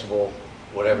replaceable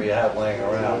whatever you have laying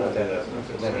around within a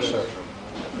certain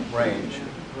range.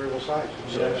 So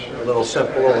a little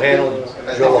simple little handle,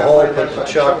 drill a hole, put the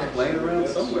chuck. Laying around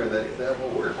somewhere that will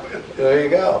work with. There you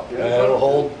go. And it'll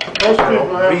hold. Most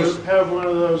people have one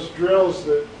of those drills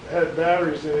that had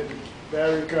batteries in it. The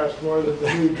battery cost more than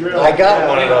the new drill. I got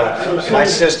one of those. My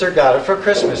sister got it for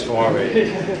Christmas for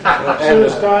me. As soon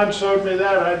as Don showed me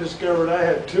that, I discovered I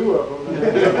had 2 of them. And I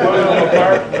took one of them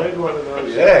apart and made one of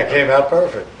those. Yeah, it came out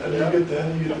perfect. How do you get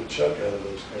the chuck out of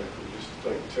those things? You just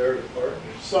like tear it apart?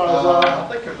 Saws off. I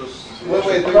think it was.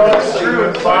 Wait, screw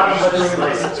at the bottom, but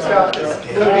it's got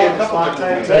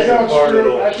they don't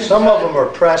screw. Some of them are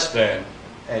pressed in,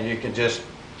 and you can just,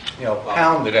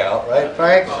 pound it out, right,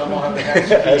 Frank?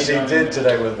 As he did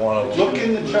today with one of them. Look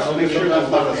in the chuck, make sure there's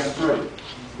not a screw.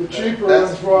 The cheaper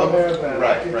ones won't have that.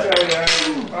 Right, I can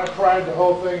tell you, I pried the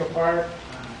whole thing apart,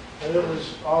 and it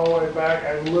was all the way back.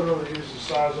 I literally used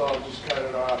the Sawzall, just cut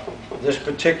it off. This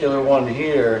particular one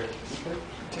here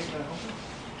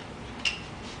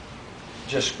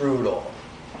just screwed off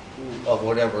of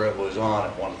whatever it was on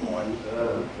at one point.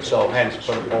 So hence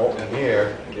put a bolt in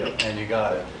here and you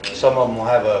got it. Some of them will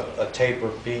have a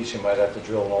tapered piece. You might have to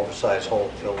drill an oversized hole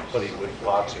to fill putty with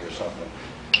epoxy or something.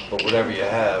 But whatever you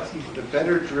have. The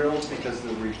better drills, because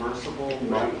the reversible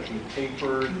might be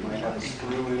tapered, might have a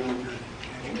screw in.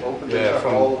 Open the Yeah, truck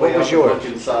from, all the what way was up and yours?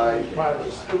 look inside.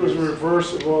 It was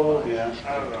reversible. Yeah.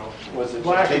 I don't know. Was it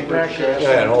Black and tapered decker. shaft?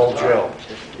 Yeah, an old drill.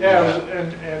 Yeah,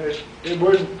 it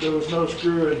wasn't, there was no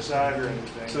screw inside or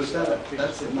anything. So is that,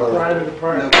 that's it? Pried it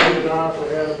apart, No took it off, we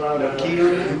had about No an key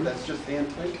on it? That's just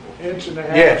hand tight? inch and a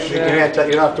half. Yes, you shaft.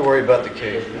 don't have to worry about the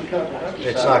key.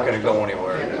 It's not going to go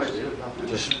anywhere.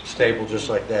 Just stable just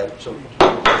like that, so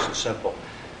nice and simple.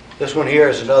 This one here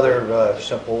is another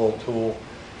simple little tool.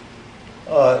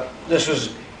 This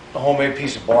was a homemade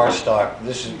piece of bar stock.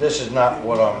 This is not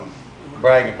what I'm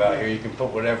bragging about here. You can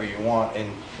put whatever you want in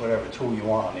whatever tool you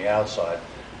want on the outside.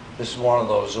 This is one of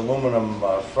those aluminum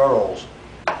ferrules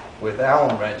with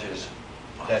Allen wrenches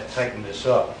that tighten this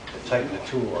up, that tighten the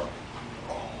tool up.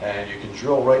 And you can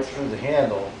drill right through the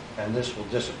handle and this will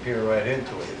disappear right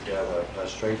into it if you have a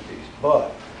straight piece.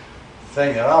 But the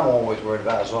thing that I'm always worried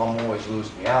about is I'm always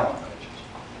losing the Allen wrenches.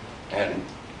 And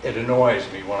it annoys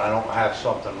me when I don't have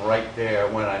something right there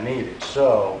when I need it.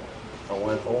 So I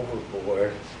went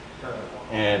overboard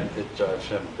and it drives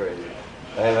him crazy.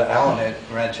 I have an Allen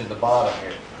wrench in the bottom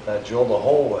here. I drilled a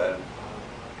hole in.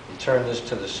 You turn this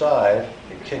to the side,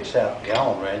 it kicks out the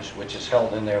Allen wrench, which is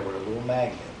held in there with a little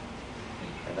magnet.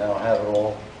 And now I have it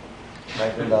all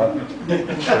tightened up, put it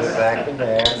back in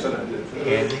there,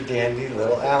 handy dandy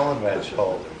little Allen wrench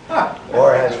holder.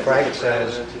 Or as Frank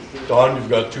says, Don, you've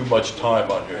got too much time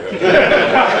on your hands.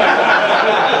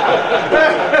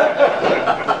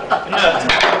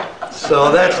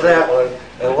 So that's that one.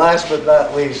 And last but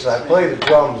not least, I play the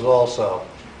drums also.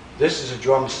 This is a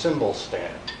drum cymbal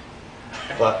stand.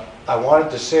 But I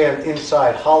wanted to sand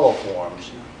inside hollow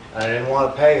forms. And I didn't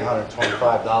want to pay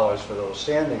 $125 for those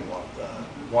sanding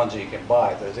ones that you can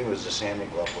buy. I think it was the sanding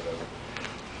glove, whatever.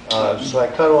 So I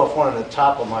cut off one of the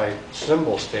top of my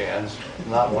cymbal stands,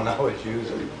 not one I was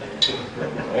using.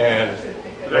 And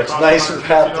what's nice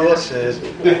about this is,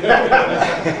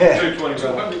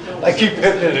 I keep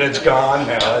hitting it and it's gone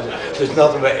now. There's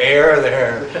nothing but air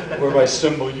there where my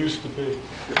cymbal used to be.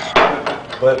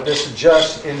 But this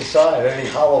adjusts inside any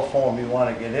hollow form you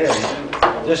want to get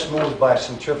in. This moves by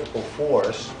centrifugal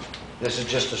force. This is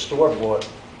just a store-bought,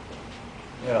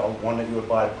 one that you would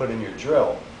buy to put in your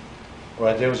drill.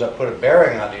 What I did was I put a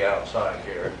bearing on the outside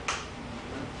here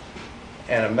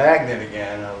and a magnet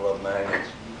again, I love magnets,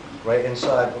 right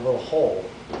inside the little hole.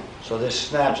 So this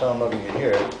snaps, I don't know if you can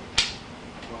hear it,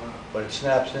 but it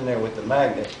snaps in there with the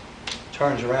magnet,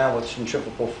 turns around with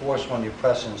centrifugal force when you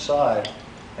press inside,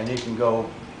 and you can go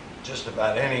just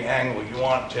about any angle you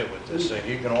want to with this thing.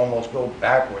 You can almost go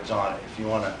backwards on it if you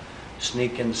want to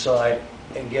sneak inside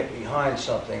and get behind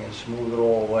something and smooth it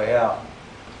all the way out.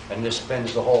 And this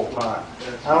spins the whole time.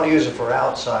 I don't use it for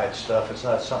outside stuff. It's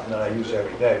not something that I use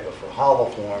every day, but for hollow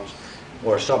forms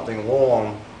or something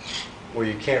long where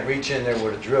you can't reach in there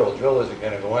with a drill. Drill isn't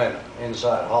going to go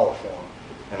inside hollow form.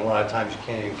 And a lot of times you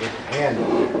can't even get your hand in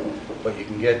there. But you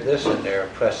can get this in there,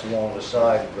 press along the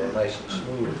side and go nice and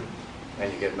smooth.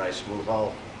 And you get a nice smooth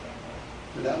hollow.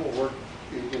 And that will work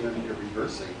even if you're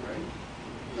reversing, right?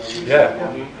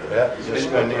 Yeah, just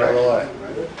spin the other way.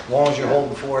 As long as you're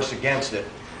holding force against it,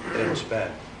 it'll spin.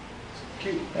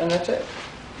 And that's it.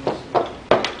 Very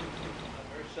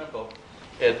simple.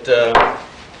 It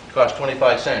costs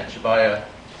 25 cents. You buy a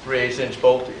 3/8"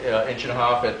 bolt, 1.5 inch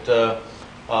at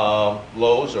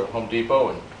Lowe's or Home Depot,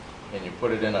 and you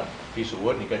put it in a piece of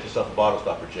wood and you got yourself a bottle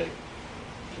stopper jig.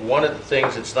 One of the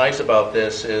things that's nice about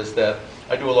this is that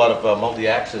I do a lot of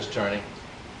multi-axis turning,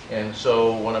 and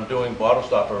so when I'm doing bottle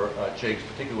stopper jigs,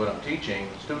 particularly when I'm teaching,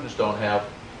 students don't have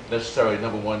necessarily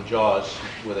 #1 jaws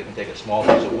where they can take a small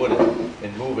piece of wood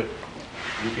and move it.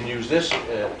 You can use this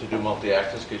to do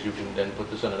multi-axis because you can then put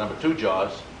this on a #2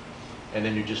 jaws, and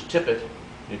then you just tip it.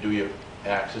 You do your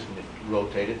axis and you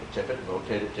rotate it, tip it,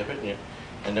 rotate it, tip it, and you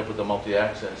end up with a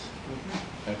multi-axis,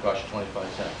 and it costs you 25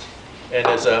 cents. And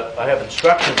I have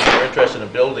instructions if you're interested in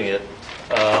building it.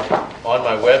 On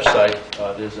my website,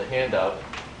 there's a handout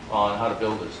on how to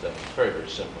build this thing. It's very, very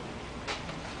simple.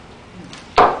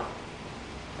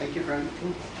 Thank you, Frank.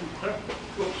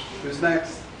 Who's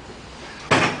next?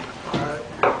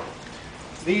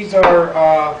 These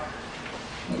are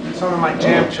some of my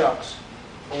jam chucks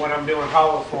for when I'm doing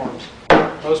hollow forms.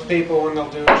 Most people, when they'll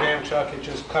do a jam chuck, it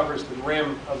just covers the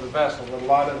rim of the vessel. But a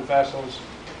lot of the vessels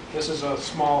This is a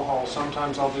small hull.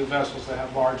 Sometimes I'll do vessels that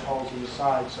have large hulls in the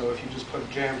side, so if you just put a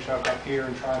jam chuck up here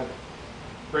and try to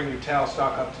bring your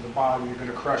tailstock up to the bottom, you're going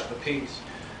to crush the piece.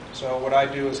 So what I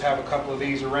do is have a couple of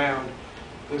these around.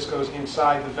 This goes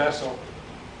inside the vessel.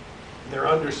 They're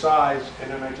undersized, and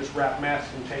then I just wrap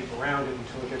masking tape around it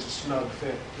until it gets a snug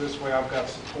fit. This way I've got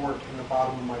support in the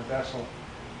bottom of my vessel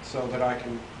so that I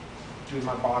can do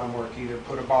my bottom work, either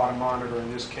put a bottom on it or in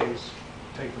this case,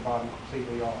 take the bottom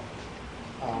completely off.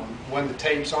 When the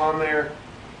tape's on there,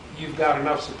 you've got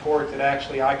enough support that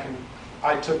actually I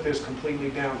took this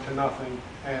completely down to nothing,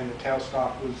 and the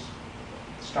tailstock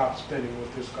stopped spinning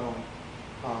with this going,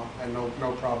 and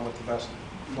no problem with the vessel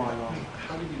flying off.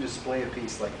 How do you display a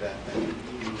piece like that then?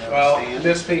 You have a Well, stand?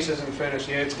 this piece isn't finished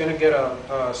yet. It's going to get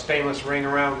a stainless ring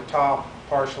around the top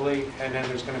partially, and then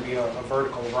there's going to be a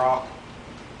vertical rock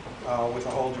with a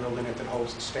hole drilled in it that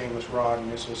holds the stainless rod,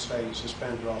 and this will stay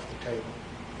suspended off the table.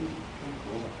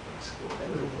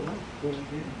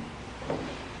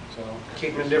 So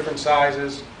keep them in different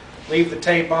sizes. Leave the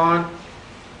tape on.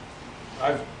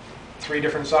 I've 3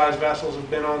 different size vessels have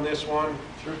been on this one.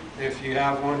 Sure. If you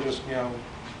have one, just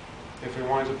if it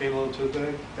winds up being a little too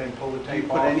big, then pull the Do you tape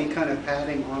put off. any kind of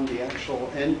padding on the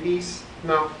actual end piece?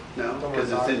 No. No, Don't because worry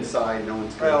it's about it. inside, no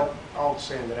one's going Well, I'll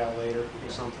sand it out later or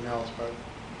something else, but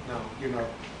no,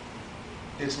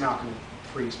 it's not going to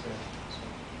freeze fit.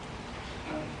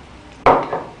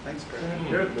 to. Thanks, Greg.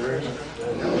 Good, Barry.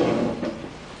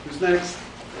 Who's next?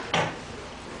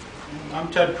 I'm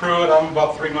Ted Pruitt. I'm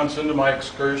about 3 months into my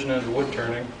excursion into wood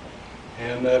turning.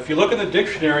 And if you look in the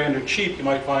dictionary under cheap, you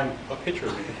might find a picture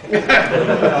of me.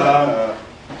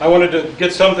 I wanted to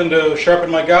get something to sharpen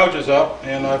my gouges up,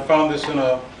 and I found this in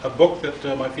a book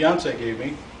that my fiance gave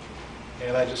me.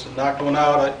 And I just knocked one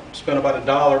out. I spent about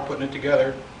 $1 putting it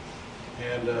together.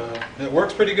 And it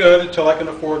works pretty good until I can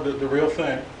afford the real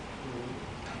thing.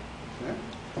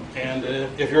 And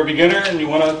if you're a beginner and you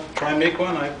want to try and make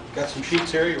one, I've got some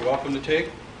sheets here you're welcome to take.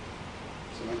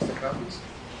 Some extra copies.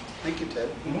 Thank you, Ted.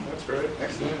 That's great.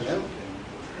 Excellent. Yeah.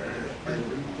 And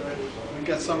we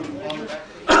got some on the back.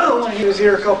 When he was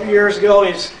here a couple years ago,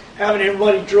 he's having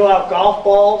everybody drill out golf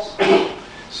balls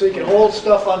so you can hold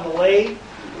stuff on the lathe.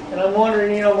 And I'm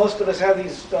wondering, most of us have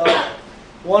these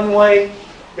one-way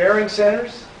bearing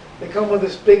centers. They come with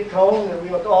this big cone that we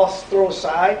all throw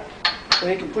aside. And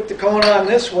you can put the cone on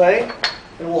this way, and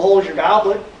it will hold your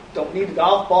goblet. Don't need the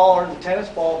golf ball or the tennis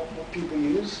ball what people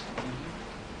use.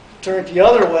 Turn it the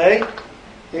other way,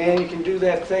 and you can do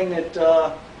that thing that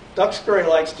Duxbury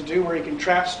likes to do, where you can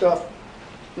trap stuff.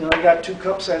 You got 2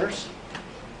 cup centers,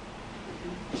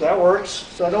 so that works.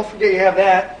 So don't forget you have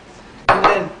that. And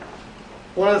then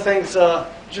one of the things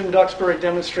Jim Duxbury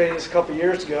demonstrated this a couple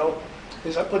years ago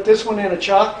is I put this one in a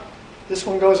chuck. This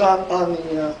one goes on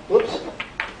the. Whoops.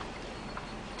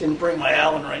 Didn't bring my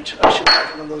Allen wrench. I should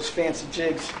have one of those fancy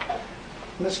jigs.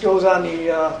 And this goes on the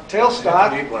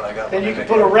tailstock. And you can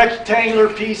put a rectangular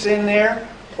piece in there,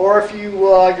 or if you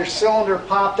your cylinder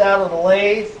popped out of the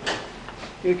lathe,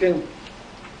 you can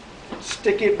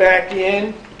stick it back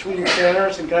in between the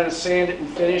centers and kind of sand it and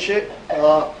finish it. It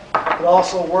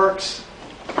also works.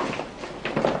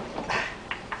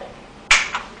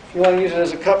 If you want to use it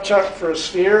as a cup chuck for a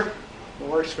sphere, it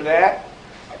works for that.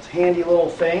 It's a handy little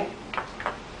thing.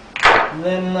 And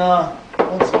then,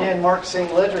 once again, Mark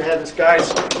St. Ledger had this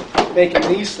guys making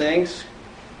these things.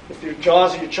 If your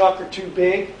jaws of your chuck are too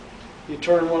big, you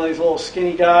turn one of these little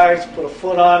skinny guys, put a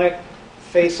foot on it,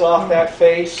 face off that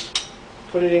face,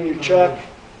 put it in your chuck.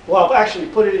 Well, actually,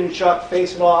 put it in your chuck,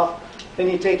 face it off. Then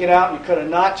you take it out and you cut a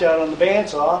notch out on the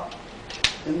bandsaw.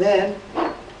 And then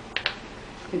you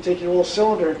can take your little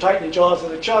cylinder and tighten the jaws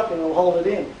of the chuck and it'll hold it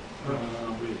in.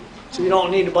 So you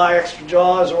don't need to buy extra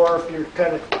jaws, or if you're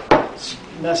kind of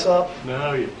mess up.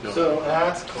 No, you don't. So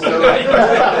ask. And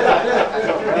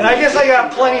I guess I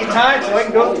got plenty of time, so I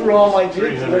can go through all my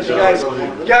jigs. Unless you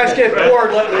guys get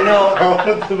bored, let me know.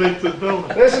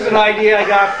 This is an idea I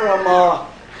got from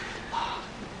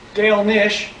Dale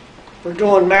Nish for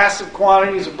doing massive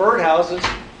quantities of birdhouses.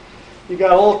 You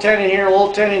got a little tent in here, a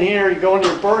little tent in here. You go into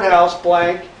your birdhouse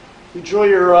blank. You drill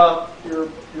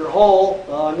your hole.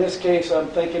 In this case, I'm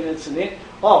thinking it's an inch.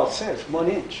 Oh, it says 1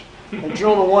 inch. I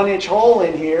drilled a 1 inch hole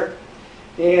in here,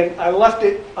 and I left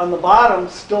it on the bottom,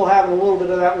 still having a little bit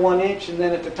of that 1 inch, and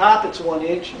then at the top it's 1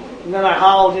 inch, and then I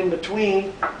hollowed in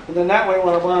between, and then that way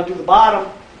when I want to do the bottom,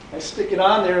 I stick it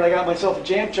on there, and I got myself a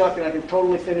jam chuck, and I can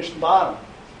totally finish the bottom.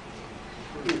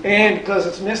 And because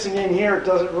it's missing in here, it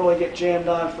doesn't really get jammed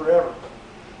on forever.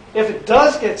 If it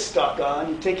does get stuck on,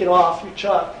 you take it off your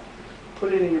chuck,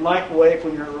 put it in your microwave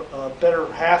when your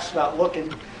better half's not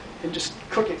looking, and just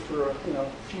cook it for a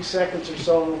few seconds or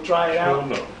so, and we'll dry it out.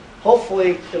 She'll know.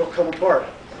 Hopefully, it'll come apart.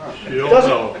 She'll Doesn't-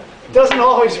 know. It doesn't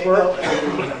always work.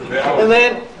 And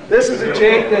then this is a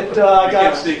jig that I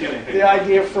got the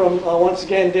idea from, once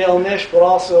again, Dale Nish, but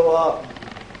also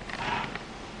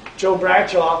Joe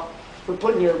Bradshaw, for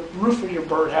putting your roof of your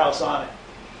birdhouse on it.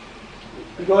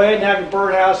 You go ahead and have your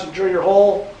birdhouse, you drill your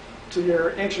hole to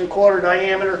your 1.25 inch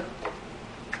diameter,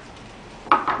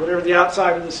 whatever the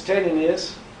outside of this tenon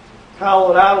is,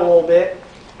 hollow it out a little bit,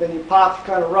 then you pop,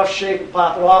 kind of rough shape and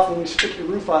pop it off, and you stick your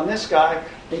roof on this guy.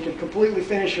 You can completely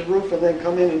finish your roof and then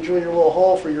come in and drill your little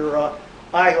hole for your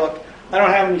eye hook. I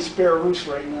don't have any spare roofs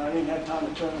right now. I didn't have time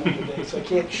to turn them today, so I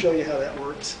can't show you how that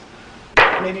works.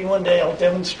 Maybe one day I'll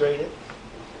demonstrate it.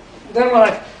 Then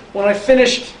when I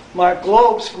finished my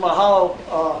globes for my hollow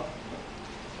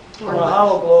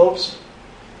globes,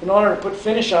 in order to put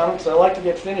finish on them, because I like to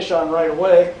get finish on right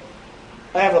away,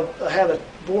 I have a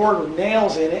board with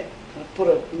nails in it. I put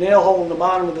a nail hole in the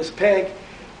bottom of this peg.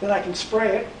 Then I can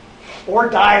spray it, or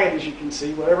dye it, as you can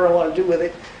see, whatever I want to do with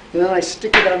it. And then I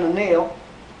stick it on the nail.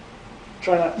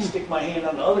 Try not to stick my hand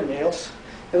on the other nails.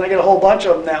 And I get a whole bunch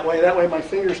of them that way. That way my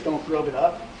fingers don't rub it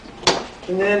up.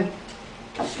 And then,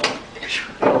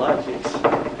 a lot of these.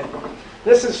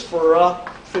 This is for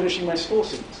finishing my spool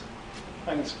seams.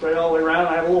 I can spray it all the way around.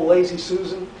 I have a little Lazy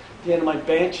Susan at the end of my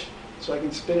bench, so I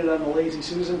can spin it on the Lazy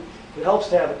Susan. It helps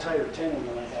to have a tighter tenon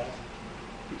than I have,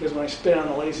 because when I spin on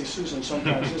the Lazy Susan,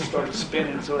 sometimes this starts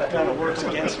spinning, so it kind of works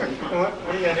against me. What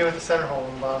are you going to do with the center hole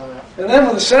in the bottom of that? And then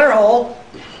with the center hole,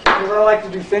 because I like to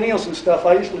do finials and stuff,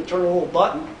 I usually turn a little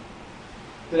button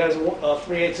that has a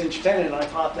 3/8 inch tenon, and I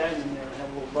pop that in there and have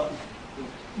a little button.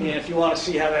 And if you want to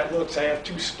see how that looks, I have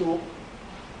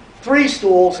three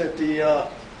stools at the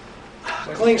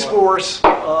Clean Scores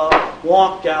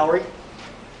Wonk Gallery.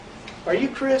 Are you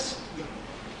Chris?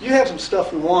 You have some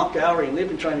stuff in Wonk Gallery, and they've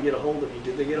been trying to get a hold of you.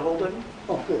 Did they get a hold of you?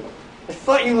 Oh, good. I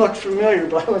thought you looked familiar,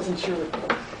 but I wasn't sure.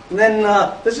 And then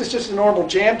this is just a normal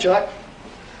jam chuck.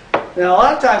 Now, a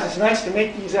lot of times it's nice to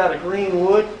make these out of green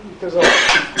wood because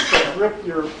it'll grip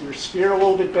your spear a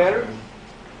little bit better.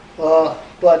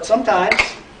 But sometimes,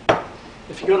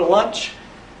 if you go to lunch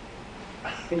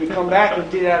and you come back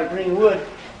and get it out of green wood,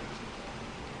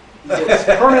 it's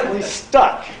permanently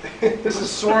stuck. This is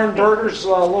Soren Berger's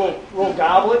little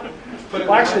goblet.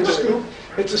 Well, actually, scoop.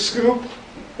 It's a scoop.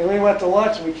 And we went to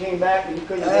lunch and we came back and he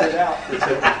couldn't get it out.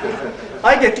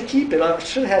 I get to keep it. I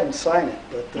should have had him sign it.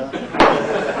 But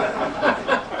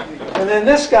and then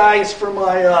this guy is for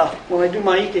my when I do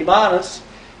my ikebanas,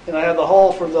 and I have the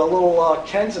hole for the little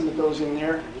Kenzen that goes in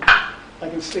there. I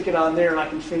can stick it on there and I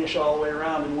can finish all the way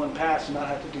around in one pass and not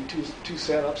have to do two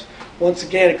setups. Once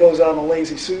again, it goes on the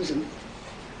Lazy Susan.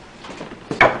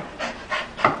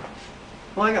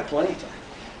 Well, I got plenty of time.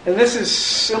 And this is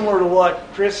similar to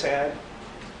what Chris had,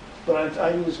 but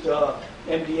I used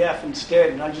MDF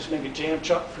instead, and I just make a jam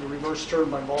chuck for reverse turn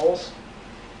my balls.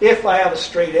 If I have a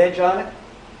straight edge on it,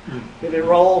 if it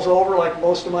rolls over like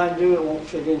most of mine do, it won't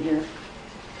fit in here.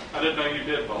 I didn't know you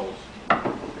did bowls.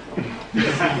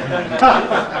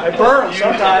 I burn them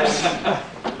sometimes.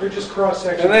 They're just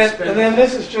cross-section. And then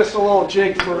this is just a little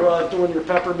jig for doing your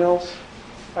pepper mills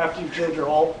after you've drilled your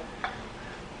hole.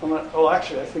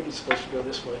 Actually, I think it's supposed to go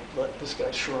this way, but this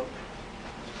guy's shrunk.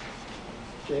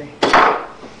 Okay.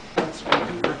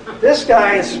 This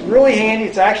guy is really handy.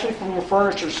 It's actually from your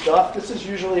furniture stuff. This is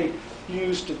usually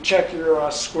used to check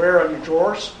your square on your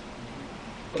drawers.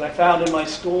 But I found in my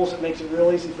stools it makes it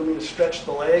real easy for me to stretch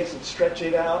the legs and stretch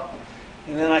it out.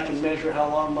 And then I can measure how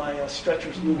long my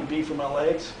stretchers need to be for my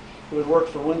legs. It would work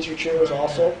for Windsor chairs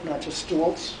also, not just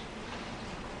stools.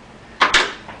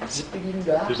 Is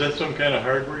that some kind of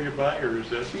hardware you buy, or is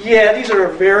that? Yeah, these are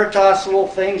Veritas little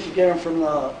things. You get them from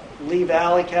the Lee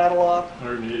Valley catalog.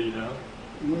 $180.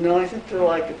 No, I think they're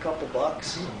like a couple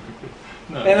bucks.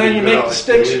 No, and then you make the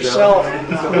sticks yourself.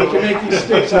 You can make these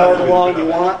sticks however long you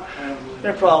want.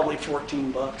 They're probably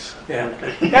 $14. Yeah.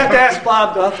 You have to ask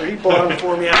Bob Gunther. He bought them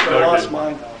for me after I lost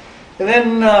mine. And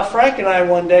then Frank and I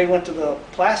one day went to the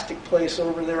plastic place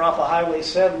over there off of Highway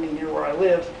 70 near where I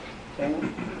live,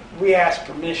 and we asked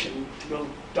permission to go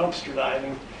dumpster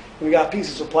diving. We got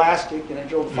pieces of plastic, and I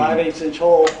drilled a 5/8 inch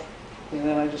hole, and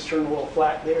then I just turned a little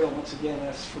flat there. And once again,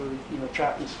 that's for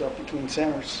trapping stuff between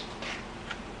centers.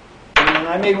 And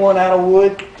I made one out of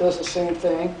wood. Does the same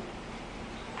thing.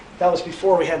 That was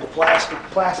before we had the plastic.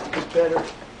 Plastic is better.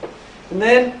 And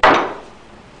then,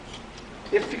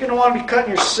 if you're going to want to be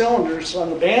cutting your cylinders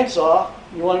on the bandsaw,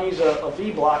 you want to use a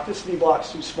V-block. This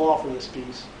V-block's too small for this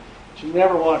piece. So you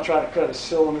never want to try to cut a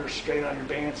cylinder straight on your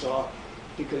bandsaw,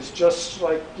 because just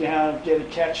like you get a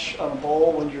catch on a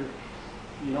bowl when you're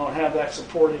you don't have that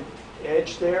supported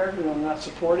edge there, not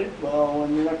supported. Well,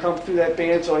 when you're going to come through that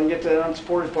bandsaw and get to that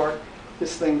unsupported part,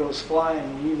 this thing goes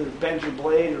flying. You either bend your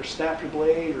blade or snap your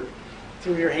blade or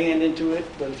throw your hand into it.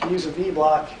 But if you use a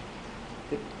V-block,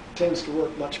 it tends to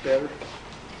work much better.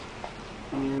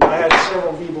 I had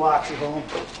several V-blocks at home.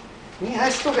 Man, I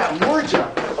still got more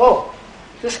junk. Oh,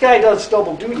 this guy does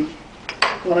double duty.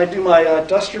 When I do my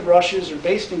duster brushes or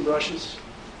basting brushes,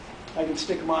 I can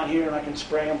stick them on here and I can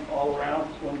spray them all around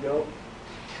one go.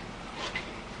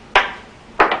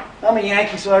 I'm a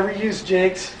Yankee, so I reuse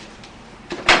jigs.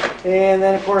 And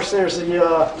then, of course, there's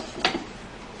the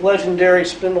legendary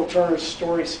Spindle Turner's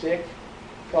Story Stick.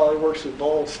 Probably works with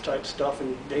bowls type stuff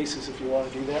and bases if you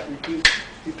want to do that.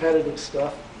 Repetitive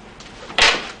stuff.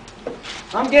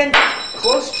 I'm getting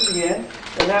close to the end,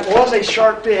 and that was a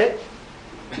sharp bit.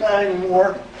 Not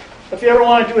anymore. If you ever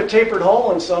want to do a tapered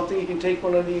hole in something, you can take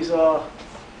one of these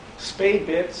spade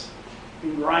bits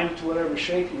and grind it to whatever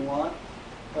shape you want.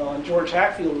 When George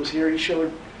Hatfield was here,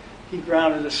 he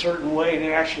ground it a certain way, and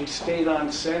it actually stayed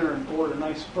on center and bored a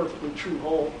nice, perfectly true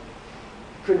hole.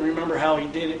 Couldn't remember how he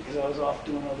did it because I was off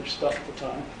doing other stuff at the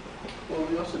time. Well,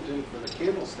 we also do for the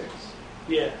candlesticks.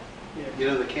 Yeah. You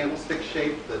know the candlestick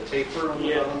shape, the taper on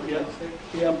the bottom of the candlestick?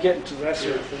 Yeah, I'm getting to that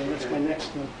sort of thing. That's my next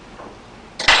one.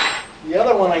 The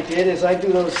other one I did is I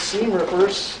do those seam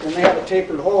rippers, and they have a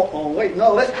tapered hole. Oh, wait,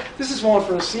 no, this is one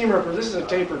for the seam ripper. This is a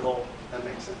tapered hole. That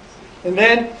makes sense. And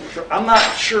then, I'm not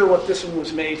sure what this one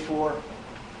was made for.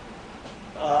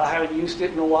 I haven't used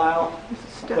it in a while,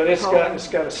 but it's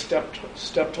got a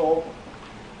stepped hole.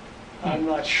 I'm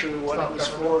not sure what it was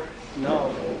for.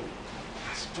 No,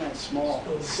 it's kind of small.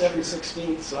 It's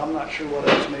 7/16, so I'm not sure what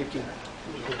I was making.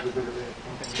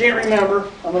 Can't remember.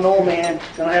 I'm an old man,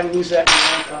 and I haven't used that in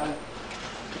a long time.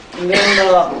 And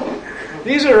then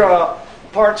these are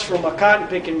parts from a cotton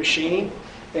picking machine,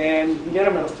 and you can get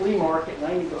them at a flea market, and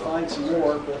I need to find some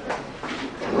more, but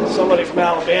somebody from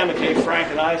Alabama gave Frank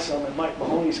and I some in Mike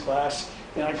Mahoney's class,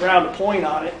 and I ground a point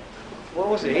on it. What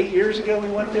was it, 8 years ago we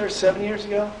went there, 7 years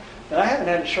ago? And I haven't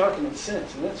had to sharpen it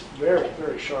since, and it's very,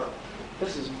 very sharp.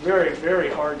 This is very, very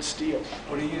hard steel.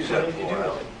 What do you use that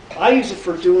for? I use it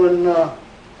for doing, when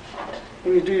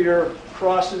you do your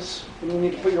crosses, and you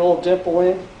need to put your little dimple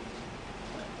in.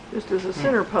 Just as a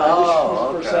center punch. Oh,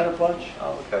 okay. For a center punch.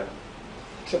 Oh, okay.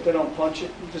 Except they don't punch it.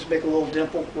 You just make a little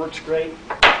dimple. Works great.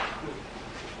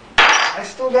 I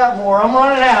still got more. I'm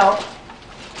running out.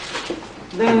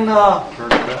 Then,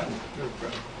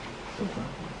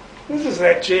 this is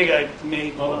that jig I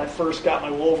made when I first got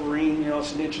my Wolverine.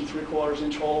 It's an 1 3/4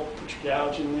 inch hole. Put your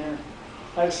gouge in there.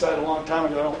 I decided a long time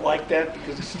ago I don't like that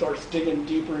because it starts digging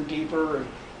deeper and deeper and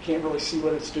can't really see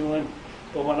what it's doing.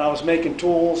 But when I was making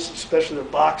tools, especially the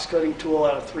box cutting tool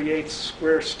out of 3/8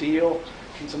 square steel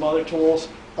and some other tools,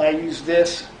 I use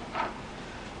this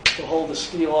to hold the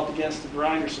steel up against the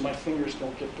grinder so my fingers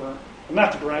don't get burnt. I'm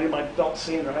not the grinder, my belt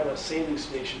sander. I have a sanding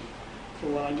station for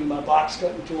when I do my box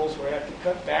cutting tools where I have to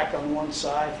cut back on one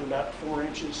side for about 4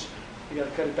 inches. You got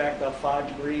to cut it back about 5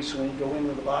 degrees so when you go in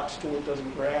with the box tool it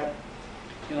doesn't grab.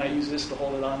 And I use this to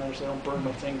hold it on there so I don't burn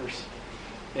my fingers.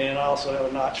 And I also have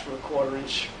a notch for a 1/4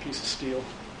 inch piece of steel.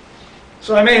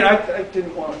 So I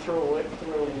didn't want to throw it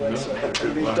away, so I had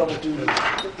to do double duty.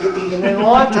 And then a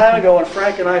long time ago when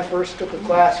Frank and I first took a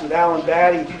class with Alan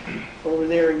Batty over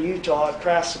there in Utah at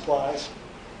Craft Supplies,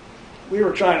 we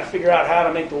were trying to figure out how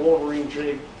to make the Wolverine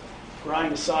jig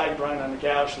grind the side grind on the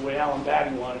gouge the way Alan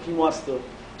Batty wanted. He wants the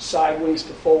side wings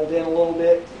to fold in a little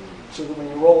bit so that when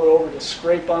you roll it over to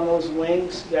scrape on those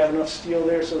wings, you have enough steel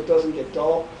there so it doesn't get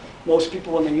dull. Most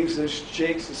people, when they use those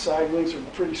jigs, the side wings are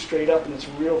pretty straight up and it's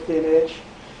a real thin edge.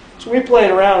 So we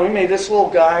played around. We made this little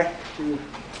guy.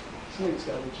 Somebody's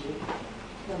got a jig.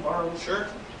 Can I borrow this? Sure.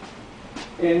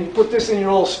 And you put this in your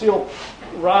little steel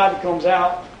rod that comes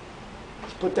out.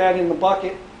 Just put that in the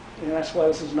bucket, and that's why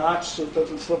this is notched so it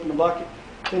doesn't slip in the bucket.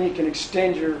 Then you can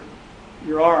extend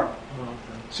your arm.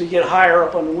 So you get higher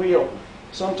up on the wheel.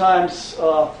 Sometimes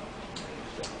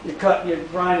you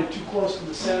grind it too close to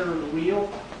the center of the wheel.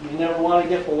 You never want to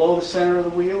get below the center of the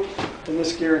wheel, and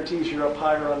this guarantees you're up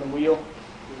higher on the wheel.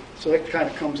 So that kind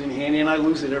of comes in handy, and I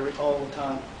lose it all the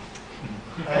time.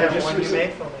 I have one you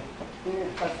made for me. Yeah,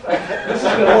 this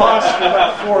has been lost for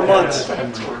about 4 months,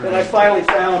 and I finally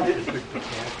found it.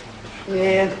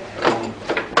 And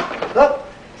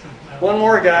one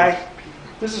more guy.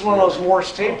 This is one of those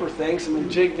Morse taper things, and the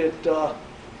jig that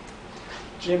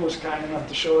Jim was kind enough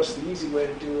to show us the easy way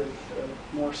to do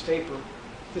a Morse taper.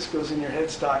 This goes in your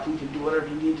headstock. You can do whatever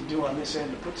you need to do on this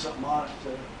end to put something on it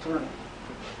to turn it.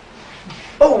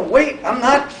 Oh, wait, I'm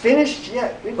not finished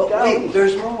yet. But wait,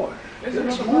 there's more.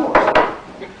 There's more.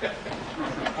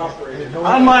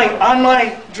 On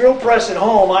my drill press at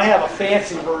home, I have a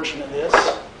fancy version of this,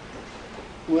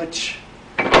 which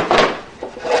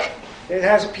it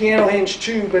has a piano hinge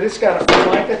too, but it's got a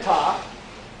Formica top,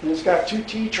 and it's got 2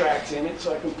 T-tracks in it,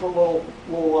 so I can put little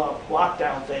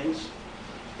lockdown things.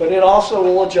 But it also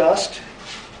will adjust,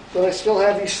 but I still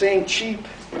have these same cheap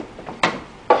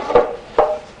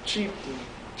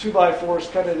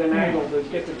 2x4s cut at an angle to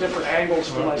get the different angles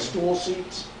for my stool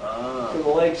seats, for the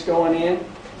legs going in.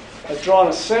 I've drawn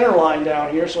a center line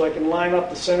down here so I can line up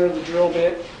the center of the drill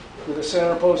bit with the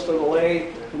center post of the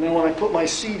lathe, and then when I put my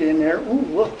seat in there, ooh,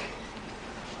 look,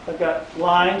 I've got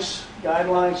lines,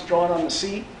 guidelines drawn on the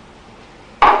seat,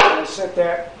 and I set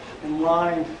that in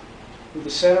line with the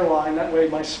center line, that way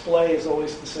my splay is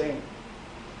always the same.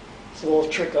 It's a little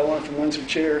trick I learned from Windsor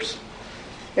Chairs.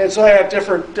 And so I have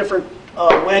different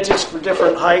wedges for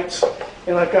different heights,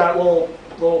 and I've got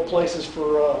little places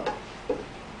for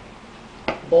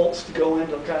bolts to go in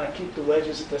to kind of keep the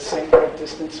wedges at the same right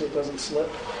distance so it doesn't slip.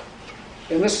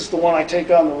 And this is the one I take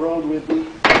on the road with me.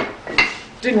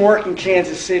 Didn't work in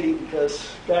Kansas City because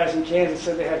guys in Kansas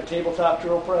said they had a tabletop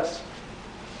drill press.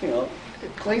 You know,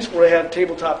 at Klingsport they have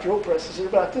tabletop drill presses. They're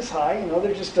about this high. You know,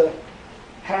 they're just a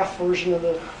half version of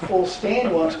the full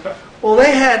stand ones. Well,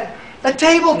 they had a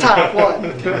tabletop one,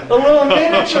 a little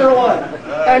miniature one.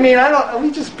 I mean,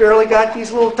 we just barely got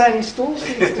these little tiny stool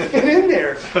seats to fit in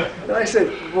there. And I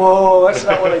said, whoa, that's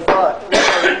not what I thought. That's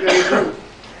what we're going to do.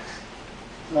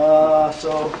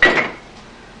 So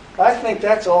I think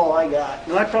that's all I got.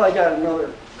 And I probably got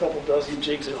another couple dozen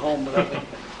jigs at home, but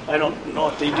I don't know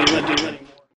if they do anymore.